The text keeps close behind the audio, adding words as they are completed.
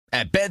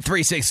At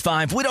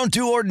Bet365, we don't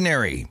do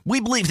ordinary. We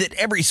believe that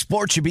every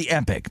sport should be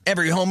epic.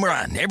 Every home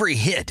run, every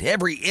hit,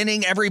 every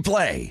inning, every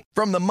play.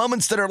 From the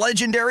moments that are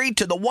legendary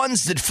to the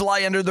ones that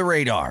fly under the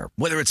radar.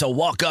 Whether it's a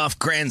walk-off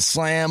grand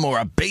slam or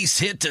a base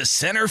hit to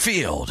center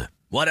field.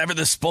 Whatever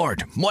the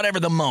sport, whatever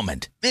the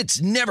moment.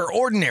 It's never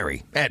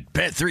ordinary at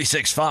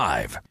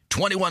Bet365.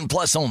 21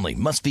 plus only.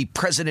 Must be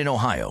present in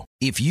Ohio.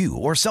 If you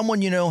or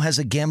someone you know has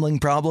a gambling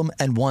problem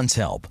and wants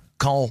help,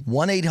 call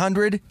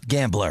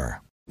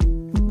 1-800-GAMBLER.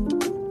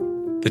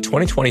 The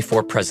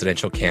 2024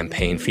 presidential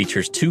campaign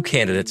features two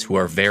candidates who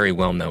are very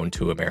well known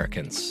to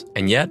Americans.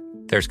 And yet,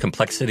 there's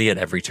complexity at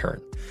every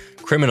turn.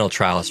 Criminal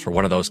trials for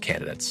one of those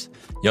candidates.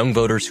 Young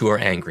voters who are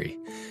angry.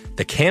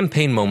 The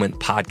Campaign Moment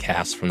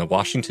podcast from the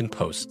Washington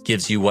Post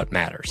gives you what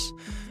matters.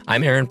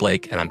 I'm Aaron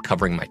Blake, and I'm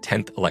covering my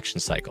 10th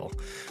election cycle.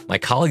 My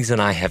colleagues and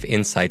I have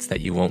insights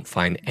that you won't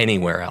find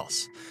anywhere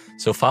else.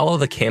 So follow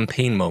The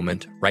Campaign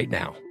Moment right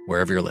now,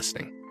 wherever you're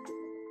listening.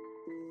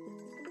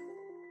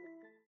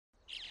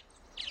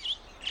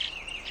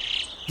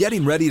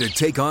 Getting ready to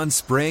take on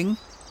spring?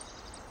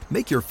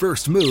 Make your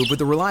first move with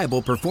the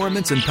reliable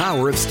performance and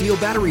power of Steel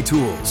battery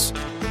tools.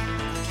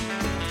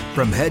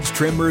 From hedge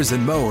trimmers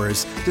and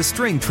mowers to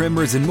string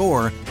trimmers and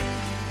more,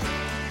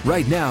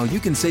 right now you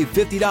can save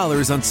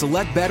 $50 on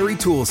select battery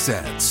tool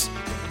sets.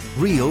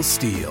 Real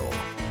Steel.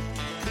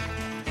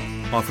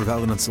 Offer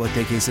valid on select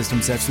AK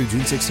system sets through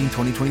June 16,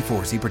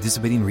 2024. See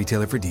participating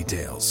retailer for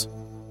details.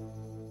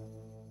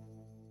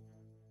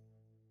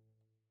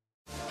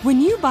 When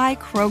you buy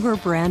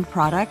Kroger brand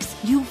products,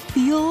 you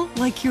feel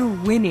like you're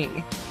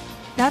winning.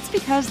 That's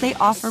because they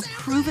offer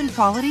proven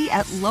quality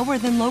at lower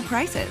than low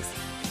prices.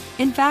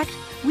 In fact,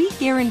 we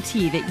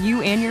guarantee that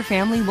you and your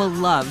family will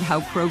love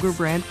how Kroger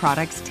brand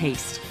products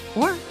taste,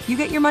 or you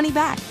get your money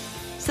back.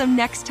 So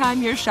next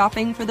time you're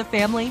shopping for the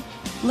family,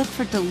 look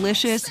for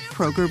delicious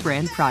Kroger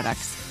brand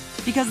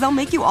products, because they'll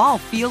make you all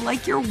feel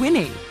like you're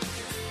winning.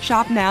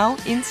 Shop now,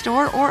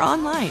 in-store, or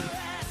online.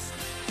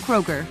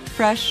 Kroger,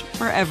 fresh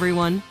for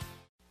everyone.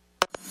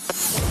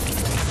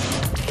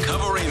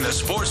 Covering the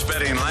sports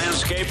betting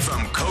landscape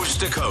from coast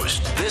to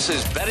coast. This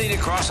is Betting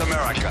Across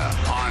America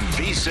on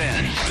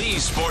VSiN, the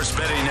Sports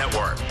Betting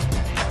Network.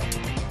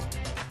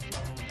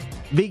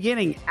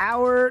 Beginning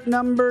hour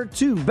number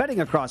 2,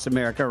 Betting Across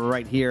America,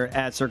 right here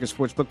at Circus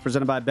Sportsbook,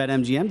 presented by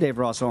BetMGM. Dave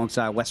Ross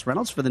alongside Wes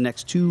Reynolds for the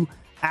next 2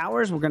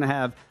 hours. We're going to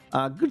have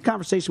a good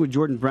conversation with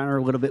Jordan Brenner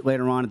a little bit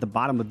later on at the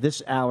bottom of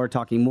this hour,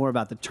 talking more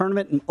about the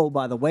tournament. And oh,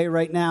 by the way,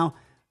 right now,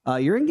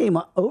 your in-game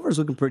over is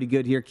looking pretty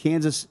good here.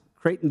 Kansas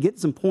Creighton getting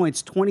some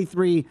points,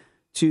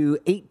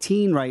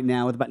 23-18 right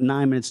now with about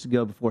 9 minutes to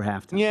go before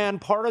halftime. Yeah,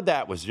 and part of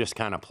that was just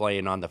kind of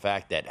playing on the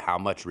fact that how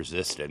much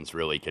resistance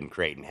really can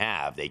Creighton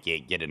have. They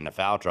can't get into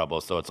foul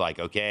trouble, so it's like,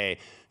 okay,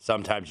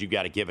 sometimes you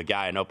got to give a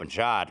guy an open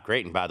shot.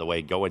 Creighton, by the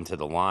way, going to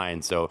the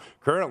line. So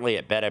currently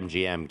at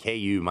BetMGM,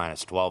 KU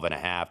minus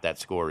 12.5. That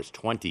score is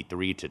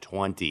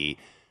 23-20.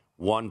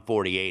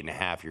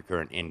 148.5, your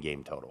current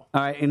in-game total.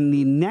 All right, in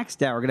the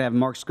next hour, we're going to have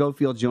Mark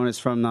Schofield join us,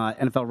 from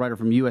NFL writer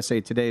from USA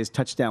Today's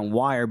Touchdown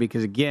Wire,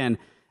 because, again,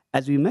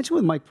 as we mentioned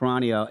with Mike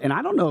Peranio, and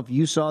I don't know if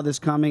you saw this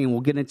coming, and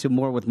we'll get into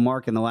more with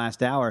Mark in the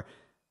last hour,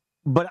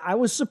 but I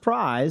was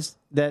surprised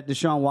that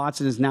Deshaun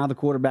Watson is now the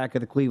quarterback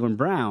of the Cleveland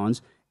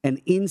Browns, and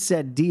in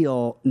said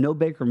deal, no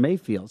Baker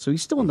Mayfield. So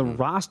he's still in the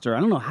roster. I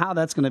don't know how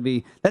that's going to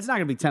be. That's not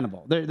going to be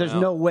tenable. There's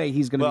no way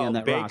he's going to be on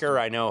that Baker, roster.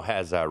 I know,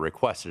 has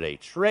requested a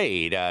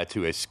trade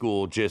to a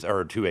school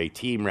to a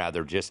team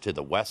just to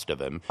the west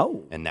of him.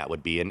 Oh. And that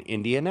would be in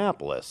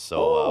Indianapolis.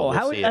 So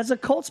as a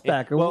Colts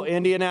backer? Well,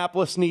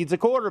 Indianapolis needs a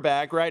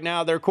quarterback. Right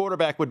now, their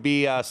quarterback would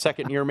be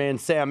second-year man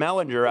Sam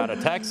Ehlinger out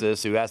of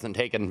Texas, who hasn't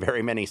taken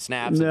very many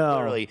snaps. No. And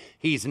clearly,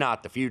 he's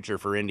not the future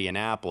for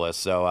Indianapolis.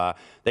 So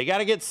they got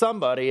to get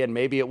somebody, and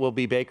maybe it will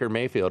be Baker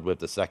Mayfield with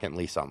the second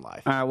lease on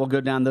life. All right, we'll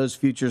go down those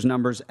futures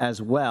numbers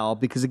as well,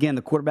 because, again,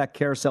 the quarterback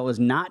carousel is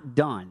not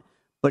done,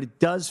 but it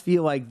does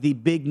feel like the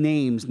big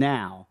names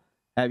now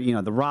have,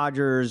 the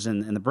Rodgers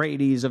and the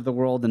Bradys of the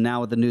world, and now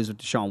with the news of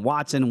Deshaun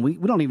Watson. We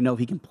don't even know if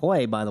he can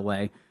play, by the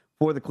way,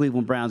 for the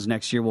Cleveland Browns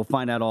next year. We'll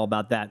find out all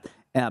about that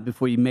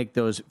before you make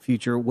those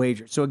future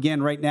wagers. So,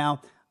 again, right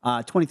now,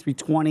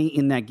 23-20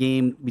 in that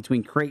game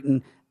between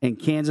Creighton and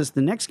Kansas.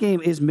 The next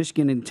game is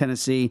Michigan and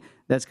Tennessee.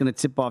 That's going to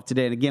tip off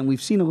today. And again,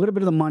 we've seen a little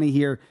bit of the money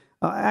here.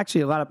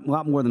 Actually, a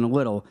lot more than a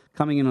little,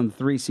 coming in on the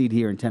 3 seed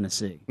here in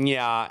Tennessee.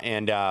 Yeah,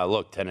 and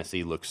look,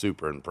 Tennessee looks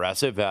super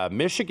impressive.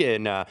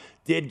 Michigan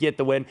did get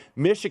the win.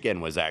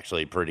 Michigan was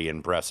actually pretty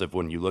impressive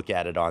when you look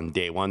at it on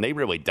day one. They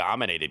really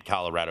dominated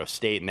Colorado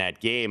State in that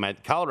game.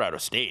 Colorado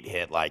State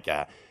hit like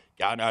an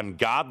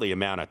ungodly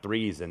amount of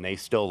threes, and they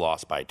still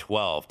lost by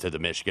 12 to the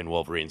Michigan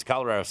Wolverines.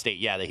 Colorado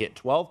State, they hit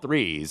 12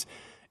 threes.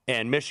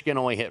 And Michigan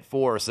only hit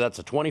 4, so that's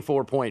a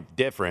 24-point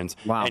difference.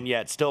 Wow. And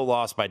yet still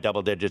lost by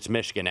double digits.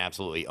 Michigan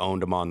absolutely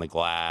owned them on the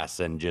glass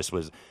and just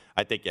was,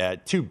 I think,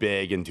 too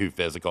big and too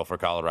physical for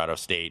Colorado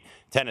State.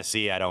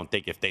 Tennessee, I don't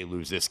think if they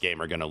lose this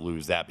game are going to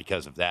lose that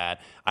because of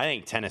that. I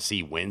think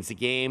Tennessee wins the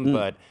game,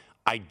 but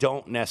I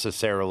don't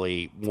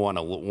necessarily want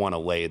to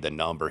lay the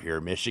number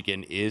here.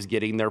 Michigan is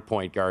getting their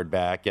point guard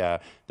back,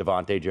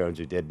 Devontae Jones,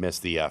 who did miss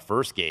the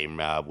first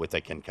game with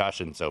a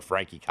concussion. So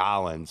Frankie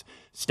Collins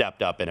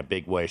stepped up in a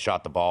big way,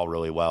 shot the ball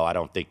really well. I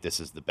don't think this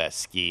is the best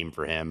scheme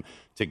for him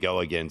to go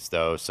against,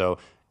 though. So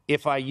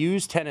if I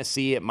use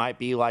Tennessee, it might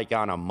be like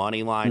on a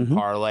money line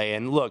parlay.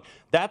 And look,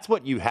 that's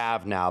what you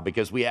have now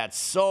because we had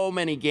so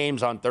many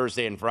games on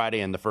Thursday and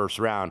Friday in the first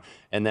round.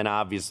 And then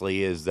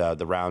obviously as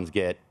the rounds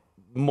get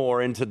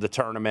more into the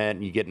tournament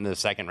and you get into the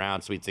second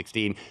round, Sweet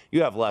 16,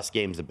 you have less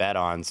games to bet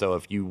on. So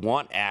if you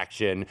want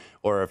action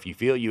or if you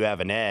feel you have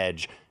an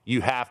edge,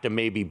 you have to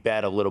maybe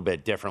bet a little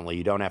bit differently.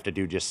 You don't have to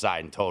do just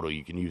side and total.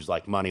 You can use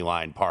like money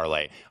line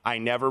parlay. I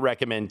never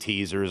recommend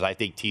teasers. I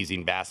think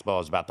teasing basketball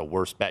is about the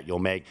worst bet you'll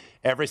make.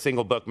 Every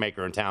single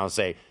bookmaker in town will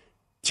say,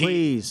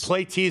 please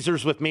play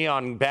teasers with me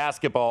on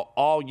basketball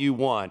all you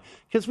want,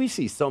 because we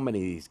see so many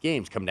of these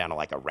games come down to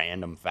like a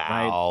random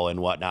foul and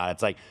whatnot.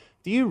 It's like,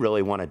 do you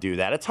really want to do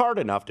that? It's hard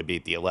enough to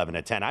beat the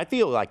 11-10. I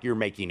feel like you're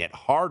making it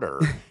harder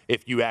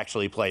if you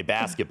actually play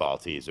basketball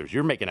teasers.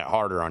 You're making it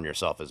harder on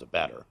yourself as a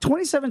bettor.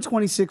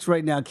 27-26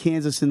 right now,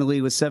 Kansas in the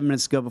lead with 7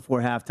 minutes to go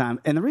before halftime.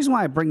 And the reason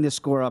why I bring this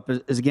score up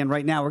is again,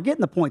 right now, we're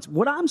getting the points.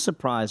 What I'm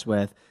surprised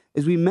with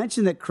is we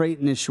mentioned that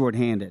Creighton is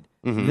shorthanded.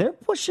 They're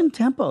pushing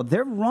tempo.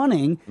 They're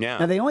running. Yeah.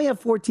 Now, they only have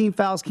 14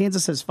 fouls.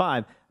 Kansas has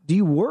 5. Do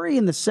you worry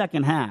in the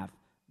second half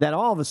that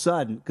all of a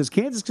sudden, because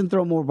Kansas can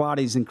throw more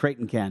bodies than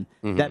Creighton can,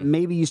 that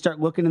maybe you start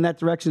looking in that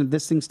direction if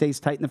this thing stays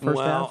tight in the first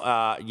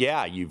half?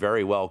 Yeah, you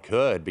very well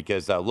could,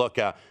 because look,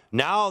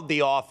 now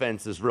the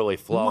offense is really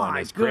flowing.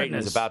 As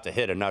Creighton's about to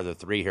hit another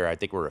 3 here. I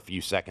think we're a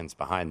few seconds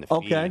behind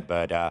the feed.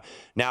 But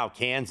now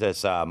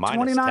Kansas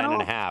minus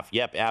 10.5.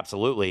 Yep,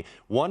 absolutely.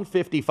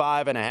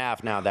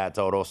 155.5 now that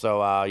total.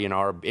 So,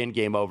 our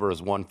in-game over is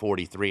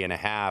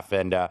 143.5.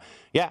 And,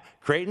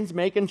 Creighton's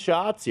making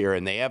shots here,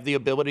 and they have the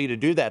ability to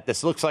do that.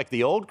 This looks like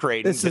the old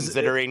Creighton,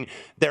 considering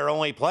they're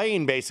only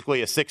playing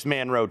basically a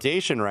 6-man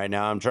rotation right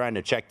now. I'm trying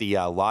to check the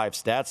live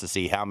stats to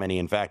see how many,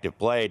 in fact, have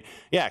played.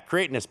 Yeah,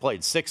 Creighton has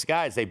played 6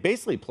 guys. They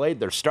basically played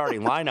their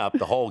starting lineup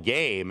the whole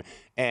game,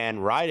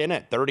 and right in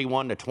it,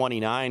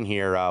 31-29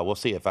 here. We'll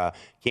see if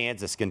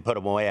Kansas can put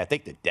them away. I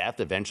think the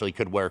death eventually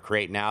could wear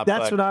Creighton out.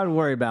 That's what I would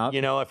worry about.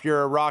 If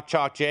you're a Rock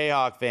Chalk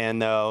Jayhawk fan,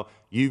 though,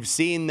 you've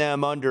seen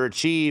them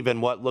underachieve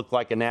in what looked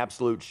like an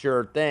absolute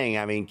sure thing.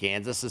 I mean,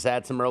 Kansas has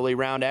had some early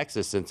round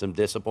exits in some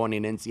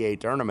disappointing NCAA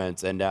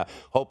tournaments, and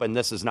hoping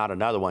this is not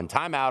another one.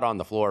 Timeout on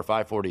the floor,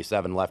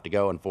 5:47 left to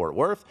go in Fort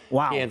Worth.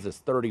 Wow.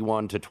 Kansas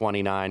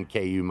 31-29,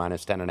 KU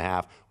minus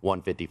 10.5,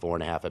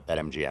 154.5 at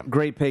BetMGM.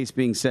 Great pace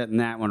being set in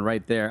that one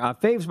right there.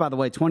 Faves, by the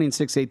way,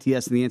 20-6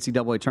 ATS in the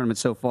NCAA tournament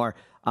so far.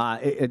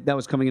 That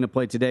was coming into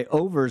play today.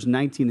 Overs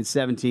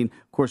 19-17.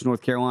 Of course,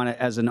 North Carolina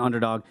as an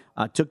underdog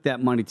took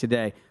that money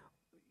today.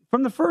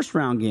 From the first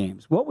round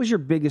games, what was your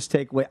biggest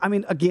takeaway? I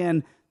mean,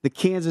 again, the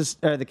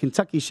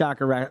Kentucky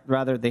Shocker,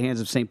 rather, at the hands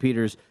of St.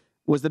 Peter's,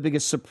 was the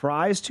biggest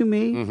surprise to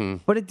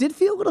me. But it did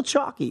feel a little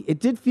chalky. It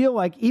did feel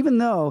like, even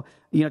though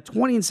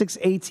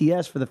 20-6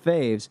 ATS for the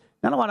faves,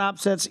 not a lot of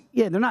upsets.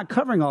 Yeah, they're not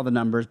covering all the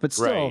numbers, but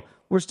still,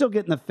 we're still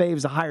getting the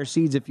faves, the higher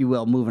seeds, if you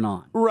will, moving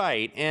on.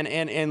 Right,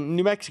 and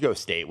New Mexico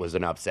State was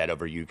an upset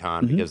over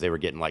UConn because they were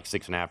getting like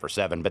 6.5 or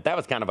 7, but that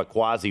was kind of a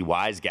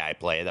quasi-wise guy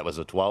play. That was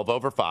a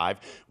 12/5.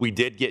 We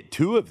did get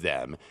 2 of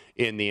them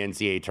in the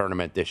NCAA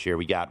tournament this year.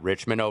 We got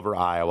Richmond over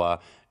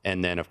Iowa,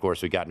 and then, of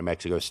course, we got New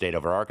Mexico State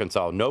over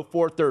Arkansas. No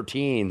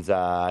 4-13s.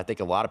 I think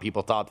a lot of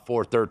people thought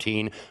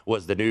 4-13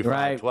 was the new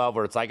 5-12,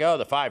 where it's like, oh,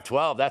 the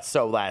 5-12, that's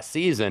so last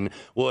season.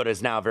 Well, it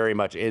is now very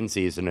much in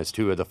season, as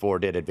 2 of the 4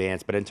 did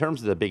advance. But in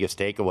terms of the biggest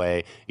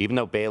takeaway, even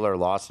though Baylor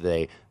lost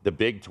today, the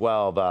Big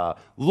 12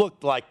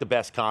 looked like the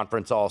best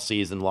conference all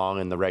season long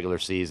in the regular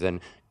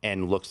season,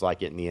 and looks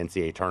like it in the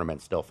NCAA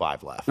tournament. Still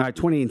 5 left. All right,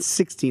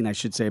 20-16, I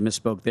should say. I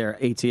misspoke there,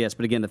 ATS.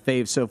 But again, the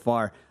faves so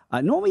far.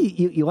 Normally,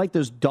 you like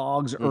those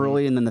dogs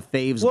early and then the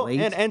faves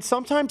late. And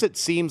sometimes it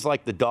seems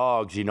like the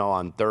dogs,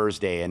 on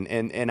Thursday.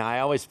 And I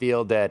always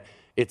feel that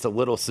it's a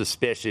little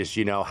suspicious,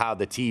 how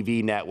the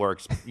TV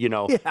networks,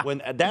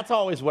 when that's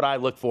always what I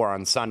look for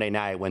on Sunday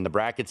night when the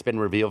bracket's been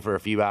revealed for a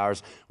few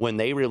hours, when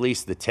they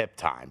release the tip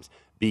times.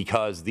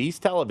 Because these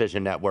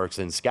television networks,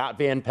 and Scott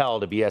Van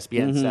Pelt of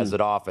ESPN says it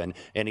often,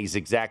 and he's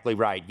exactly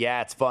right.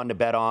 Yeah, it's fun to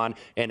bet on,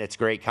 and it's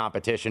great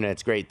competition, and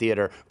it's great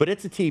theater, but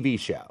it's a TV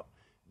show.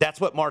 That's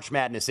what March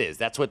Madness is.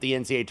 That's what the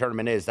NCAA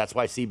tournament is. That's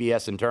why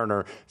CBS and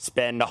Turner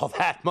spend all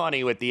that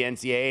money with the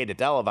NCAA to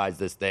televise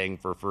this thing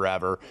for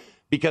forever,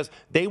 because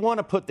they want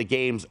to put the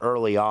games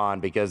early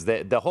on, because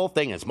the whole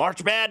thing is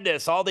March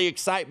Madness, all the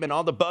excitement,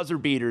 all the buzzer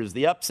beaters,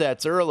 the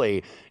upsets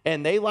early.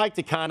 And they like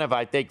to kind of,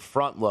 I think,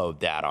 front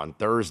load that on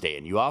Thursday.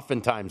 And you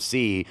oftentimes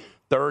see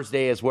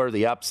Thursday is where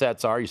the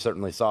upsets are. You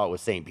certainly saw it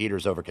with St.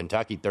 Peter's over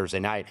Kentucky Thursday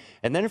night.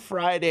 And then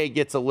Friday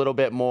gets a little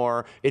bit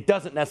more, it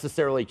doesn't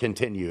necessarily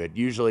continue. It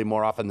usually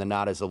more often than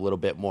not is a little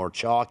bit more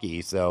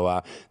chalky.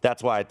 So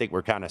that's why I think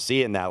we're kind of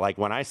seeing that. Like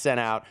when I sent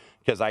out,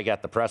 because I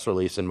got the press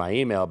release in my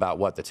email about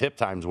what the tip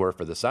times were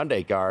for the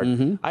Sunday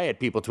card, I had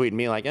people tweeting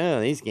me like,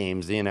 oh, these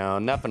games,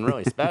 nothing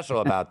really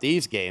special about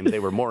these games. They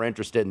were more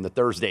interested in the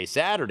Thursday,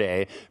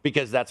 Saturday,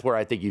 because that's where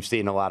I think you've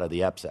seen a lot of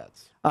the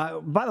upsets.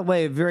 By the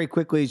way, very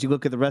quickly, as you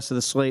look at the rest of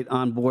the slate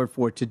on board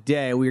for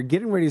today, we are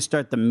getting ready to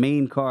start the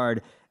main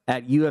card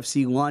at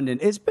UFC London.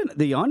 It's been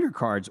the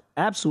undercards,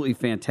 absolutely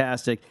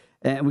fantastic.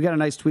 And we got a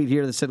nice tweet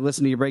here that said,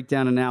 listen to your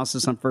breakdown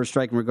analysis on First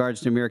Strike in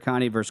regards to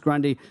Amirkhani versus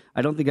Grundy.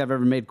 I don't think I've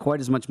ever made quite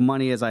as much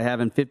money as I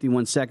have in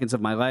 51 seconds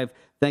of my life.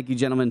 Thank you,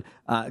 gentlemen,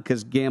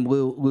 because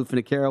Gamblu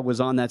Lufinacaro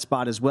was on that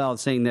spot as well,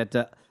 saying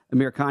that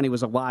Amirkhani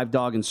was a live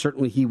dog, and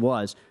certainly he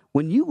was.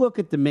 When you look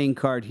at the main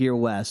card here,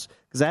 Wes,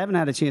 because I haven't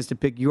had a chance to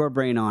pick your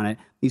brain on it,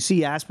 you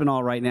see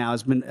Aspinall right now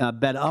has been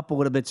bet up a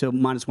little bit to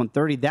minus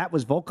 130. That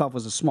was Volkov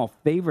was a small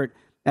favorite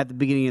at the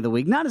beginning of the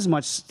week. Not as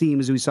much steam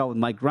as we saw with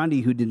Mike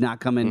Grundy, who did not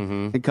come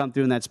in and come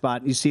through in that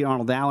spot. You see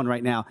Arnold Allen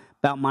right now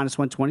about minus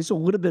 120. So a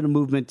little bit of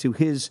movement to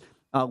his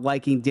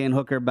liking. Dan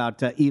Hooker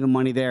about even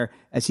money there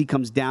as he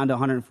comes down to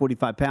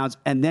 145 pounds.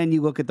 And then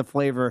you look at the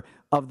flavor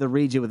of the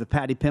region with the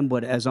Paddy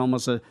Pimblett as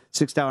almost a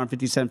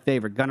 $6.50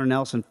 favorite. Gunnar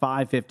Nelson,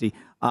 $5.50.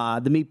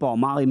 The meatball,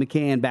 Molly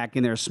McCann back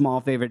in there, a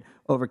small favorite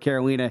over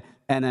Carolina.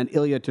 And then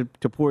Ilya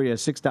Topuria,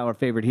 $6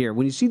 favorite here.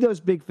 When you see those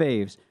big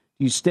faves,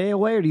 do you stay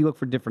away or do you look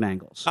for different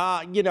angles?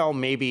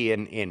 Maybe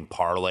in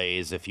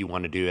parlays if you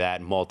want to do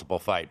that, multiple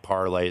fight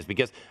parlays,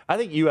 because I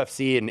think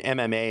UFC and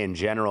MMA in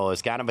general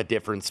is kind of a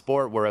different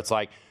sport where it's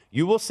like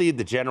you will see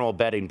the general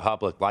betting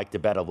public like to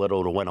bet a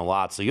little to win a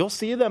lot. So you'll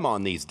see them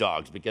on these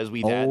dogs because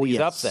we've had these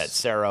upsets.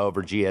 Sarah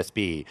over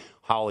GSP,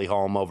 Holly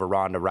Holm over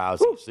Ronda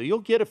Rousey. Woo. So you'll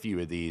get a few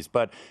of these.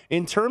 But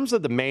in terms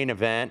of the main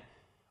event,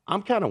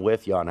 I'm kind of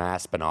with you on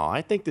Aspinall.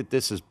 I think that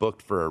this is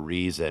booked for a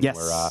reason. Yes.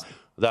 Where,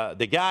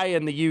 the guy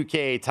in the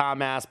UK,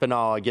 Tom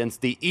Aspinall,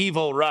 against the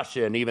evil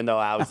Russian, even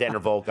though Alexander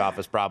Volkov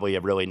is probably a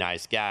really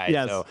nice guy.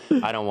 Yes. So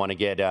I don't want to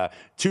get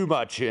too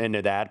much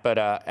into that. But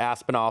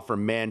Aspinall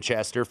from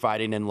Manchester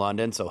fighting in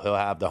London, so he'll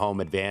have the home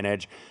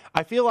advantage.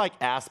 I feel like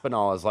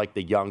Aspinall is like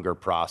the younger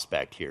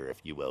prospect here,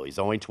 if you will. He's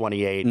only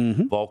 28,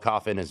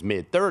 Volkov in his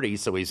mid-30s,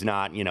 so he's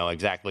not,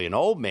 exactly an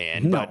old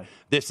man. No. But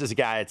this is a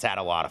guy that's had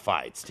a lot of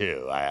fights,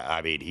 too.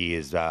 I mean, he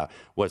is,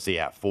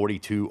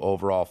 42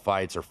 overall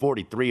fights, or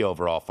 43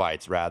 overall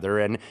fights, rather.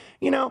 And,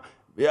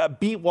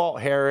 beat Walt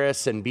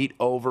Harris and beat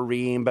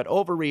Overeem. But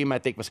Overeem, I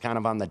think, was kind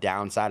of on the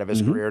downside of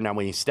his career. Now,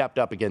 when he stepped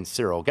up against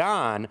Cyril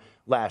Gane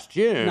last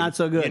June, not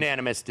so good.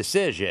 Unanimous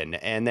decision,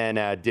 and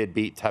then did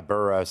beat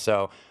Tabura.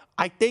 So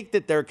I think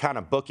that they're kind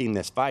of booking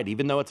this fight,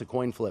 even though it's a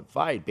coin flip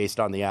fight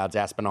based on the odds.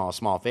 Aspinall, a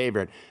small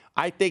favorite.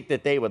 I think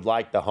that they would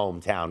like the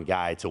hometown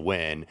guy to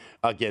win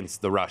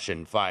against the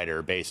Russian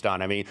fighter based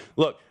on,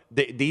 look,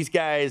 these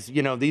guys,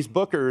 these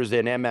bookers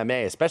in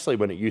MMA, especially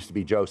when it used to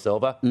be Joe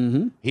Silva,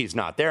 he's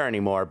not there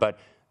anymore, but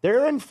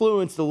they're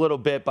influenced a little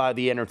bit by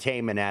the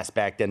entertainment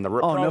aspect and the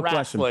pro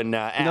wrestling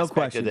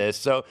aspect of this.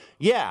 So,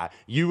 yeah,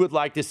 you would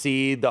like to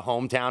see the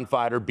hometown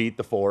fighter beat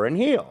the foreign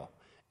heel.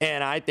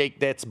 And I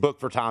think that's booked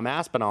for Tom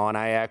Aspinall, and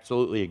I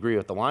absolutely agree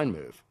with the line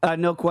move.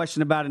 No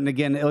question about it. And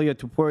again, Ilya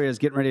Topuria is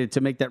getting ready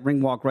to make that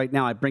ring walk right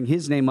now. I bring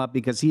his name up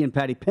because he and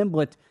Paddy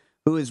Pimblett,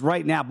 who is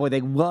right now, boy,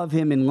 they love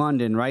him in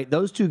London, right?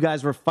 Those two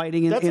guys were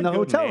fighting in the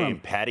hotel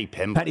room. Paddy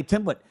Pimblett. Paddy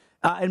Pimblett.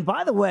 And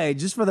by the way,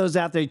 just for those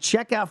out there,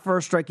 check out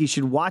First Strike. You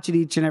should watch it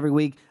each and every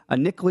week.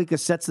 Nick Kalika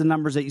sets the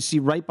numbers that you see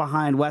right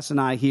behind Wes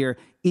and I here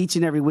each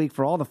and every week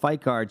for all the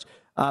fight cards.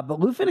 But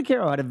Lou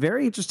Finocchiaro had a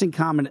very interesting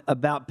comment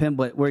about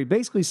Pimblett where he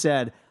basically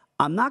said,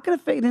 I'm not going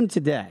to fade him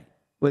today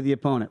with the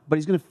opponent, but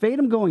he's going to fade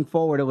him going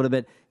forward a little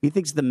bit. He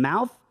thinks the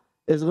mouth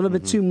is a little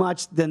bit too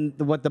much than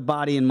what the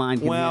body and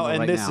mind can handle right now.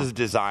 Well, and this is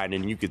designed,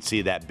 and you could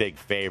see that big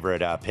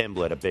favorite,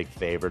 Pimblett, a big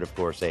favorite, of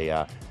course,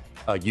 a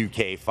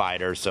UK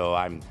fighter, so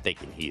I'm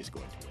thinking he's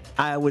going to win.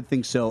 I would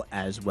think so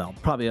as well.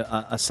 Probably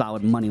a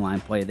solid money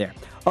line play there.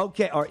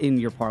 Okay, or in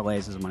your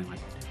parlays as a money line.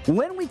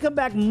 When we come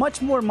back,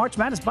 much more March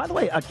Madness. By the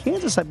way,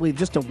 Kansas, I believe,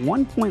 just a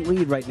 1-point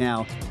lead right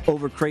now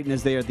over Creighton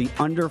as they are the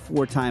under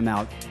 4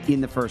 timeout in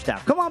the first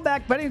half. Come on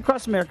back, Betting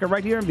Across America,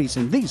 right here on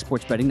VSiN, the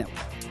Sports Betting Network.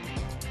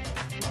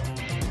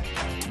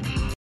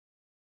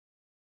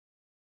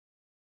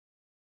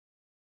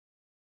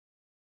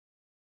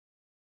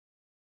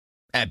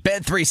 At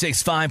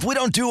Bet365, we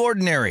don't do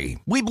ordinary.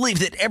 We believe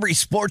that every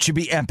sport should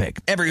be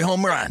epic. Every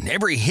home run,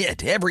 every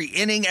hit, every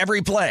inning,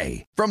 every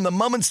play. From the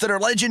moments that are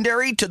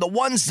legendary to the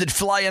ones that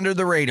fly under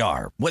the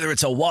radar. Whether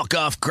it's a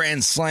walk-off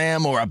grand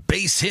slam or a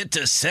base hit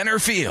to center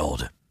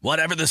field.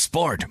 Whatever the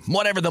sport,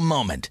 whatever the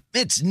moment.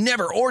 It's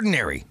never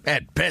ordinary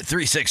at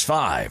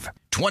Bet365.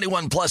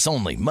 21 plus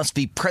only. Must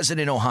be present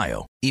in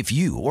Ohio. If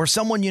you or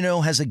someone you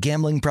know has a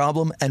gambling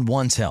problem and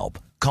wants help,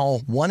 call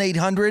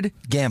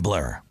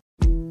 1-800-GAMBLER.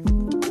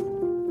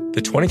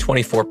 The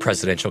 2024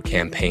 presidential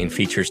campaign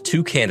features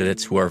two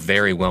candidates who are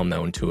very well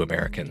known to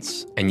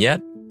Americans. And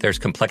yet, there's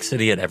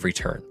complexity at every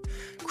turn.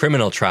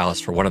 Criminal trials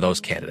for one of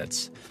those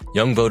candidates.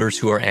 Young voters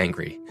who are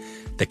angry.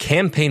 The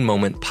Campaign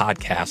Moment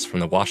podcast from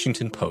the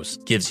Washington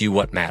Post gives you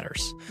what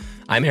matters.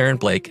 I'm Aaron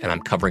Blake, and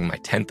I'm covering my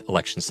 10th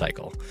election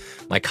cycle.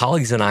 My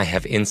colleagues and I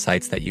have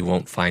insights that you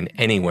won't find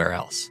anywhere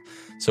else.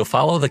 So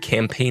follow The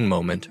Campaign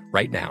Moment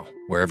right now,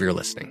 wherever you're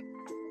listening.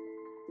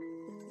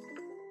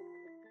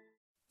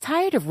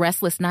 Tired of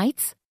restless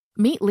nights?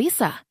 Meet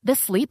Leesa, the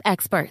sleep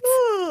experts.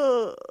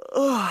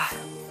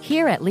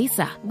 Here at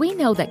Leesa, we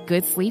know that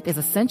good sleep is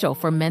essential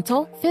for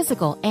mental,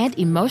 physical, and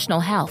emotional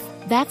health.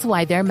 That's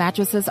why their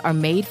mattresses are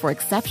made for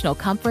exceptional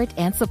comfort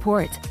and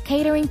support,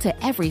 catering to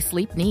every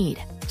sleep need.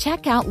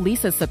 Check out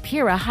Leesa's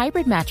Sapira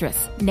Hybrid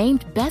Mattress,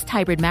 named Best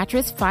Hybrid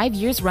Mattress 5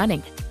 years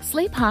running.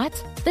 Sleep hot?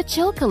 The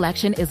Chill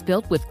Collection is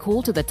built with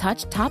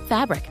cool-to-the-touch top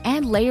fabric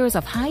and layers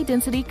of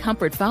high-density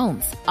comfort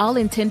foams, all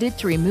intended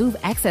to remove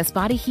excess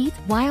body heat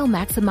while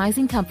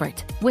maximizing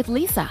comfort. With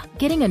Leesa,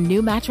 getting a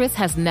new mattress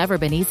has never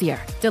been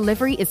easier.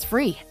 Delivery is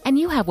free, and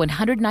you have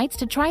 100 nights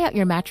to try out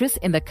your mattress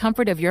in the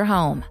comfort of your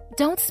home.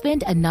 Don't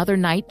spend another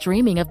night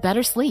dreaming of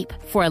better sleep.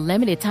 For a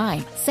limited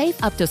time,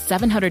 save up to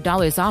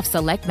 $700 off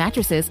select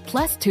mattresses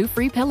plus 2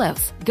 free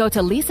pillows. Go to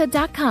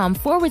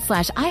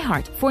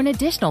leesa.com/iHeart for an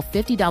additional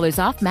 $50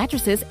 off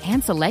mattresses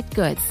and select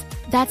goods.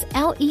 That's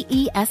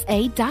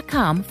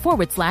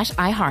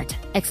LEESA.com/iHeart.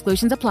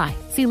 Exclusions apply.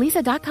 See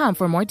leesa.com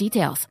for more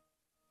details.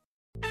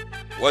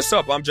 What's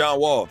up? I'm John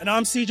Wall. And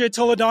I'm CJ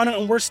Toledano,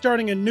 and we're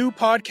starting a new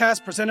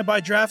podcast presented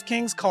by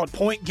DraftKings called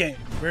Point Game.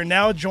 We're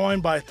now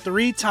joined by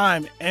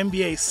 3-time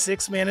NBA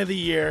Sixth Man of the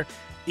Year,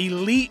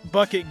 elite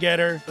bucket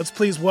getter. Let's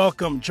please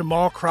welcome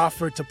Jamal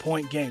Crawford to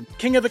Point Game.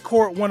 King of the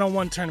Court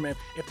one-on-one tournament.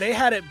 If they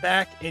had it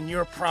back in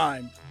your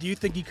prime, do you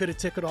think you could have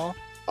took it all?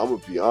 I'm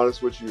going to be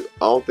honest with you.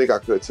 I don't think I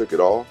could have took it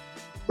all,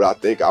 but I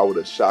think I would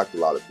have shocked a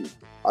lot of people.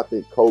 I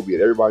think Kobe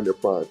and everybody in their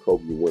prime,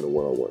 Kobe would win a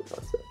one-on-one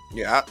contest.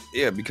 Yeah,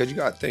 because you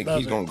got to think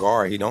he's going to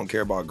guard. He don't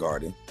care about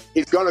guarding.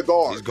 He's going to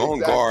guard. He's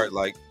going to guard.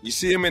 Like, you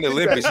see him in the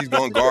Olympics, he's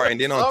going to guard.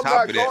 And then on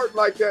top of that. I'm not guarding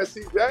like that,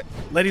 CJ.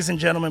 Ladies and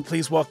gentlemen,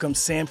 please welcome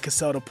Sam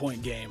Cassell to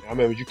Point Game. I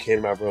remember you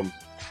came out from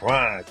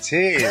prime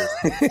 10.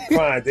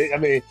 Prime. I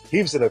mean,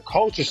 he was in a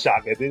culture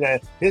shock. And then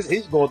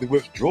he's going through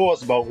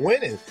withdrawals about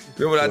winning.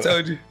 Remember what I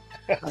told you?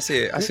 I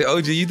said,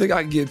 OG, you think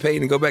I can get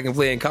paid and go back and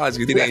play in college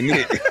because it ain't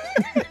it?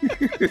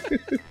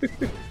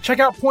 Check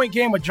out Point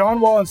Game with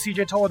John Wall and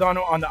CJ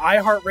Toledano on the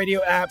iHeartRadio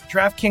app,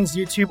 DraftKings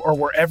YouTube, or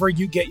wherever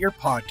you get your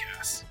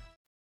podcasts.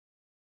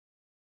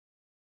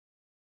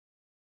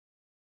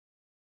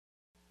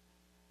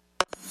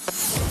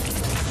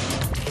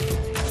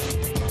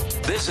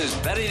 This is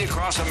Betting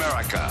Across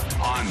America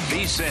on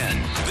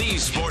VSiN, the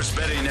Sports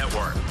Betting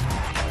Network.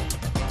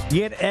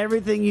 Get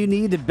everything you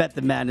need to bet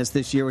the madness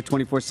this year with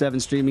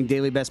 24/7 streaming,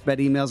 daily best bet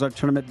emails, our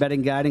tournament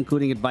betting guide,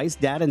 including advice,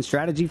 data, and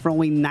strategy for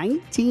only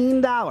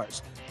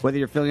 $19. Whether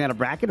you're filling out a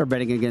bracket or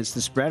betting against the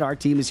spread, our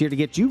team is here to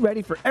get you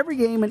ready for every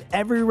game and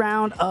every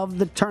round of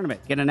the tournament.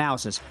 Get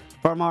analysis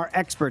from our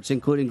experts,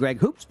 including Greg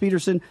Hoops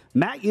Peterson,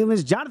 Matt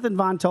Humans, Jonathan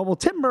Von Tobel,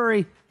 Tim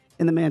Murray,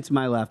 and the man to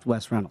my left,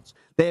 Wes Reynolds.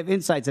 They have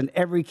insights on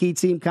every key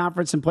team,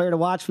 conference, and player to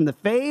watch, from the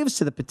faves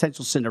to the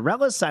potential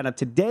Cinderellas. Sign up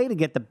today to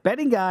get the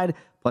betting guide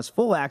plus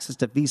full access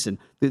to VSiN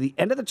through the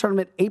end of the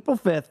tournament, April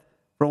 5th,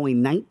 for only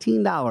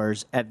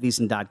 $19 at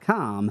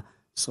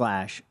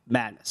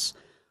VSiN.com/madness.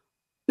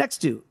 Next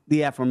to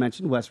the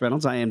aforementioned Wes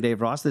Reynolds, I am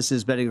Dave Ross. This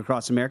is Betting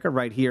Across America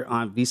right here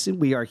on VSiN.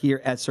 We are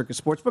here at Circus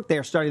Sportsbook. They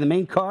are starting the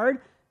main card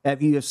at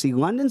UFC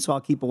London, so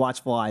I'll keep a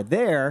watchful eye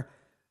there.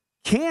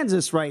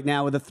 Kansas right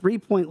now with a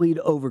 3-point lead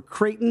over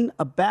Creighton.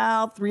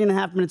 About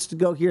 3.5 minutes to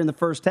go here in the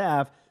first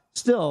half.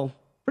 Still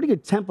pretty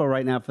good tempo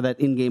right now for that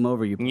in-game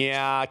overview.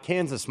 Yeah,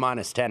 Kansas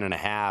minus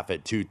 10.5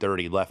 at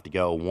 2:30 left to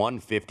go.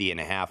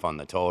 150.5 on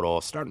the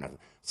total. Starting to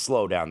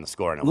slow down the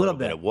scoring a little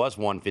bit. It was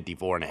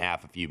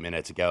 154.5 a few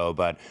minutes ago,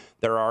 but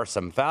there are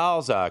some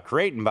fouls.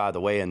 Creighton, by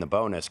the way, in the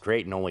bonus,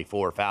 Creighton only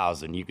 4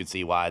 fouls, and you can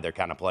see why they're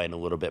kind of playing a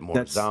little bit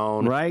more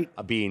zone. Right.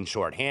 Being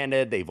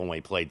shorthanded. They've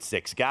only played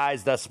 6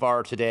 guys thus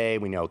far today.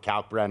 We know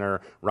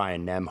Kalkbrenner,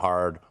 Ryan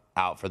Nembhard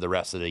out for the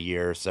rest of the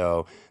year.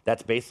 So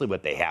that's basically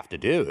what they have to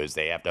do, is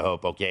they have to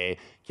hope, okay,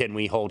 can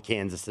we hold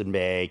Kansas in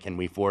bay? Can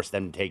we force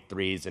them to take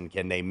threes? And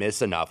can they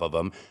miss enough of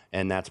them?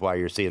 And that's why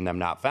you're seeing them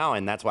not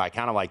fouling. That's why I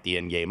kind of like the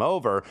in-game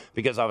over,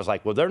 because I was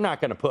like, well, they're not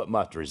going to put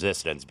much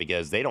resistance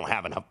because they don't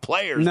have enough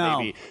players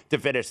maybe to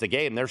finish the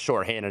game. They're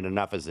shorthanded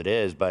enough as it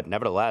is. But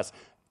nevertheless,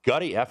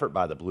 gutty effort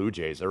by the Blue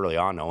Jays early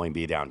on to only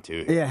be down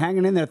 2. Yeah,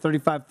 hanging in there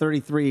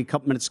 35-33 a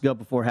couple minutes ago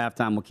before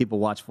halftime. We'll keep a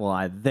watchful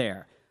eye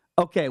there.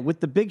 Okay, with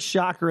the big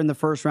shocker in the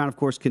first round, of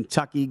course,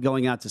 Kentucky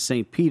going out to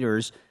St.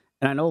 Peter's.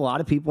 And I know a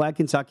lot of people had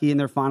Kentucky in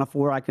their Final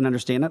Four. I can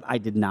understand it. I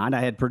did not. I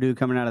had Purdue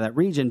coming out of that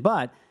region.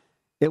 But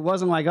it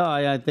wasn't like, oh,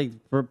 I think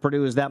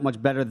Purdue is that much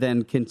better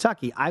than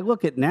Kentucky. I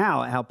look at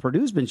now how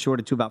Purdue's been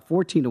shorted to about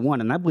 14-1.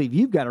 And I believe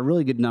you've got a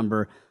really good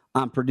number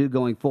on Purdue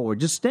going forward.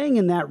 Just staying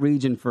in that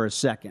region for a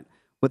second.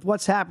 With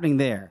what's happening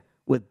there,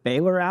 with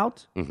Baylor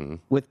out,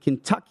 with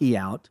Kentucky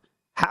out,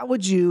 how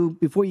would you,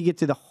 before you get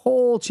to the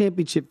whole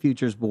championship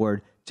futures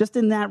board, just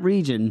in that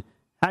region,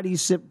 How do you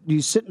sit? Do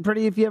you sitting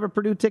pretty if you have a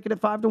Purdue ticket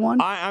at 5-1?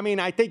 I mean,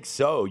 I think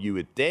so, you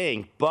would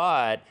think,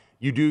 but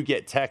you do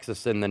get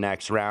Texas in the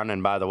next round.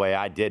 And by the way,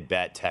 I did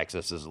bet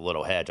Texas as a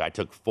little hedge. I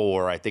took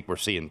 4. I think we're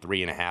seeing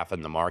 3.5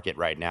 in the market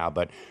right now.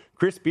 But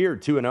Chris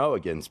Beard 2-0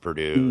 against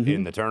Purdue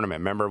in the tournament.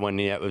 Remember when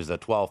it was a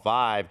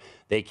 12-5?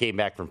 They came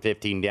back from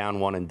 15 down,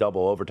 won in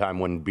double overtime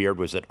when Beard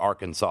was at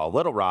Arkansas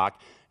Little Rock.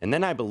 And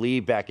then I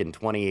believe back in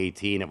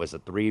 2018, it was a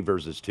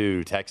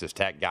 3-2. Texas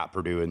Tech got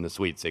Purdue in the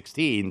Sweet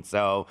 16.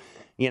 So,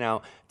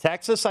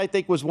 Texas, I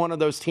think, was one of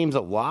those teams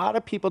a lot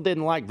of people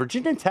didn't like.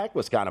 Virginia Tech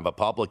was kind of a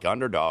public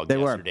underdog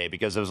yesterday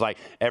because it was like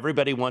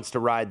everybody wants to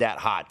ride that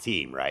hot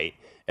team, right?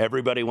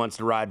 Everybody wants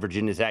to ride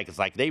Virginia Tech. It's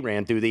like they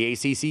ran through the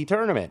ACC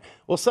tournament.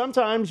 Well,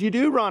 sometimes you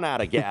do run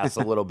out of gas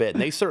a little bit,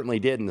 and they certainly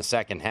did in the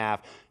second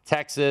half.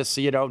 Texas,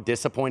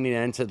 disappointing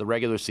end to the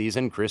regular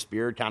season. Chris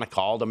Beard kind of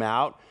called them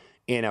out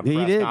in a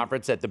press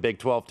conference at the Big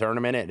 12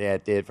 tournament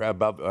in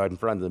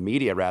front of the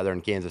media, rather,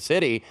 in Kansas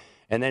City.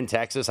 And then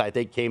Texas, I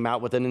think, came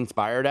out with an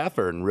inspired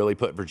effort and really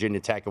put Virginia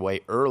Tech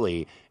away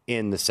early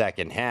in the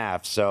second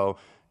half. So,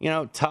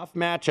 tough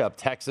matchup.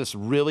 Texas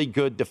really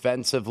good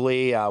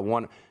defensively.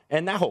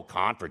 And that whole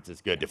conference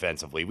is good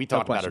defensively. We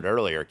talked about it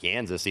earlier.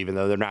 Kansas, even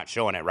though they're not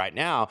showing it right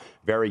now,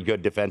 very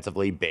good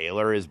defensively.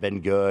 Baylor has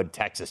been good.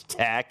 Texas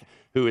Tech,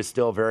 who is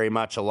still very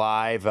much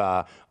alive.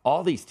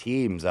 All these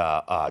teams,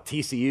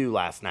 TCU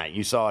last night,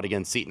 you saw it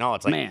against Seton Hall.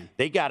 It's like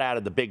they got out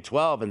of the Big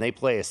 12 and they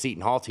play a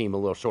Seton Hall team a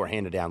little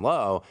shorthanded down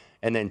low.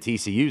 And then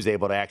TCU's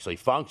able to actually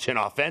function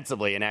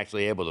offensively and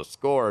actually able to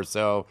score.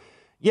 So,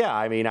 yeah,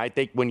 I mean, I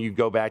think when you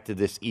go back to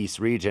this East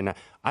region,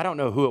 I don't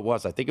know who it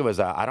was. I think it was,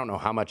 I don't know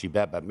how much you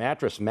bet, but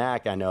Mattress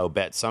Mac, I know,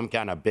 bet some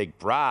kind of big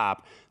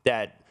prop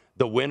that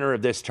the winner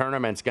of this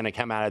tournament is going to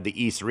come out of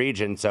the East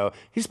region. So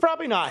he's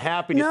probably not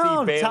happy to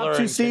see Baylor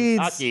and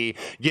Kentucky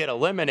get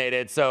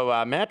eliminated.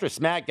 So Mattress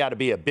Mac got to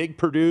be a big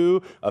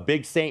Purdue, a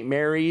big St.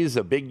 Mary's,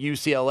 a big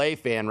UCLA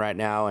fan right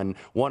now. And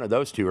one of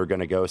those two are going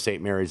to go.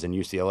 St. Mary's and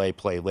UCLA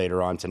play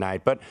later on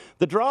tonight. But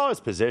the draw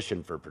is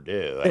positioned for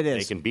Purdue. It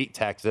is. They can beat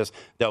Texas.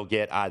 They'll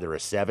get either a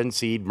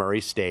 7-seed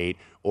Murray State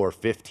or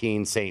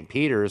 15 St.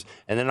 Peter's,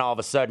 and then all of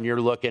a sudden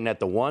you're looking at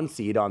the 1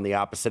 seed on the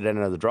opposite end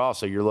of the draw,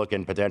 so you're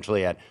looking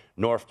potentially at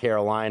North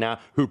Carolina,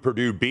 who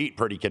Purdue beat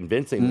pretty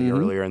convincingly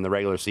earlier in the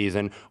regular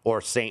season, or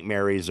St.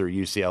 Mary's or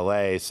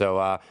UCLA. So,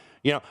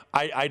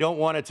 I don't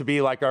want it to be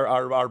like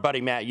our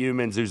buddy Matt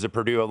Humans, who's a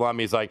Purdue alum.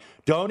 He's like,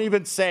 don't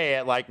even say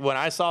it. Like when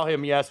I saw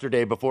him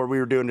yesterday before we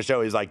were doing the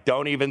show, he's like,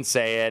 don't even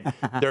say it.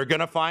 They're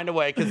going to find a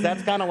way, because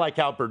that's kind of like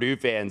how Purdue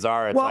fans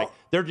are. It's like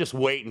they're just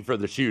waiting for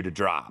the shoe to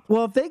drop.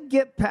 Well, if they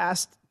get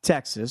past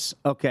Texas,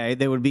 okay,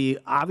 they would be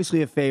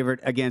obviously a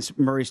favorite against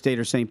Murray State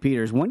or St.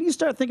 Peter's. When do you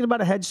start thinking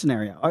about a hedge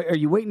scenario? Are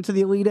you waiting until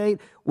the Elite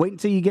Eight? Wait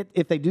until you get,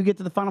 if they do get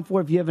to the Final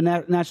Four, if you have a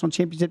national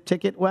championship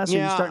ticket, Wes? Are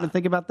you starting to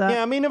think about that?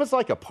 Yeah, I mean, it was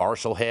like a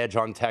partial hedge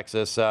on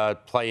Texas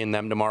playing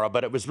them tomorrow,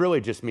 but it was really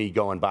just me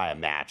going by a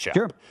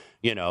matchup,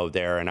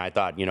 there. And I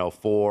thought,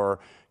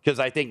 because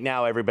I think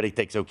now everybody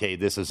thinks, okay,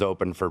 this is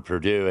open for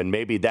Purdue. And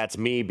maybe that's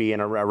me being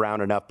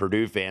around enough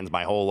Purdue fans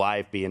my whole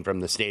life, being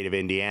from the state of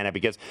Indiana,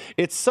 because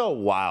it's so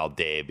wild,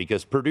 Dave,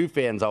 because Purdue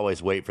fans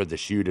always wait for the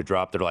shoe to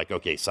drop. They're like,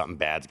 okay, something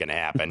bad's going to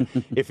happen.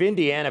 If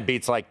Indiana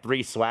beats like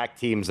 3 SWAC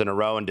teams in a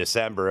row in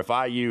December, if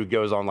IU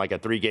goes on like a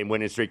 3-game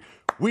winning streak,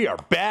 we are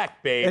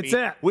back, baby. That's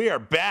it. We are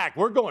back.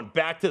 We're going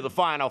back to the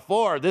Final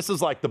Four. This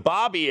is like the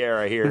Bobby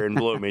era here in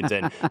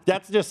Bloomington.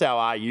 That's just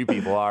how IU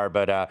people are.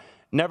 But,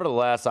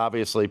 nevertheless,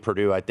 obviously,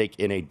 Purdue, I think,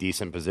 in a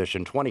decent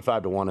position.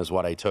 25-1 is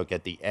what I took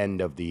at the end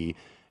of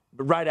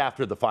right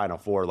after the Final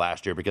Four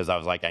last year, because I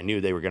was like, I knew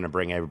they were going to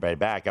bring everybody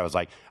back. I was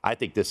like, I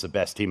think this is the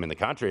best team in the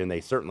country, and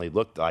they certainly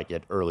looked like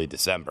it early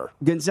December.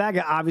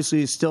 Gonzaga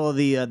obviously is still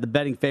the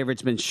betting favorite.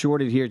 It's been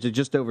shorted here to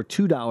just over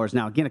 $2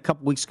 now. Again, a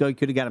couple weeks ago, you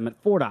could have got them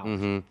at $4,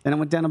 and it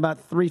went down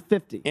about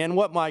 $3.50. And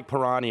what Mike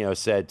Peranio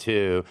said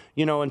too,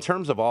 in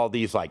terms of all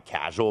these like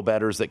casual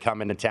bettors that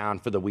come into town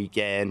for the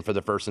weekend for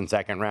the first and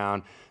second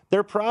round,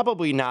 they're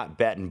probably not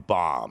betting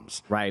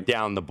bombs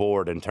down the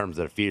board in terms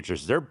of the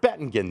futures. They're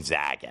betting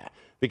Gonzaga,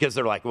 because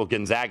they're like, well,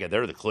 Gonzaga,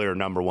 they're the clear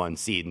number 1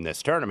 seed in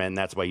this tournament, and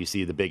that's why you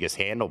see the biggest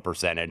handle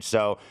percentage.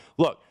 So,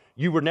 look,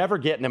 you were never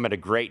getting them at a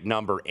great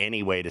number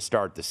anyway to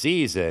start the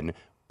season,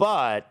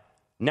 but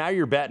now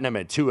you're betting them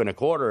at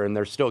 2.25, and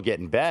they're still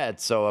getting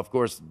bets. So, of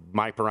course,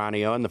 Mike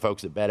Peranio and the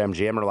folks at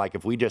BetMGM are like,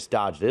 if we just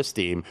dodge this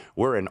team,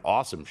 we're in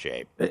awesome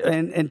shape.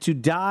 And to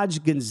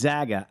dodge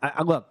Gonzaga,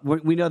 look,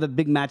 we know the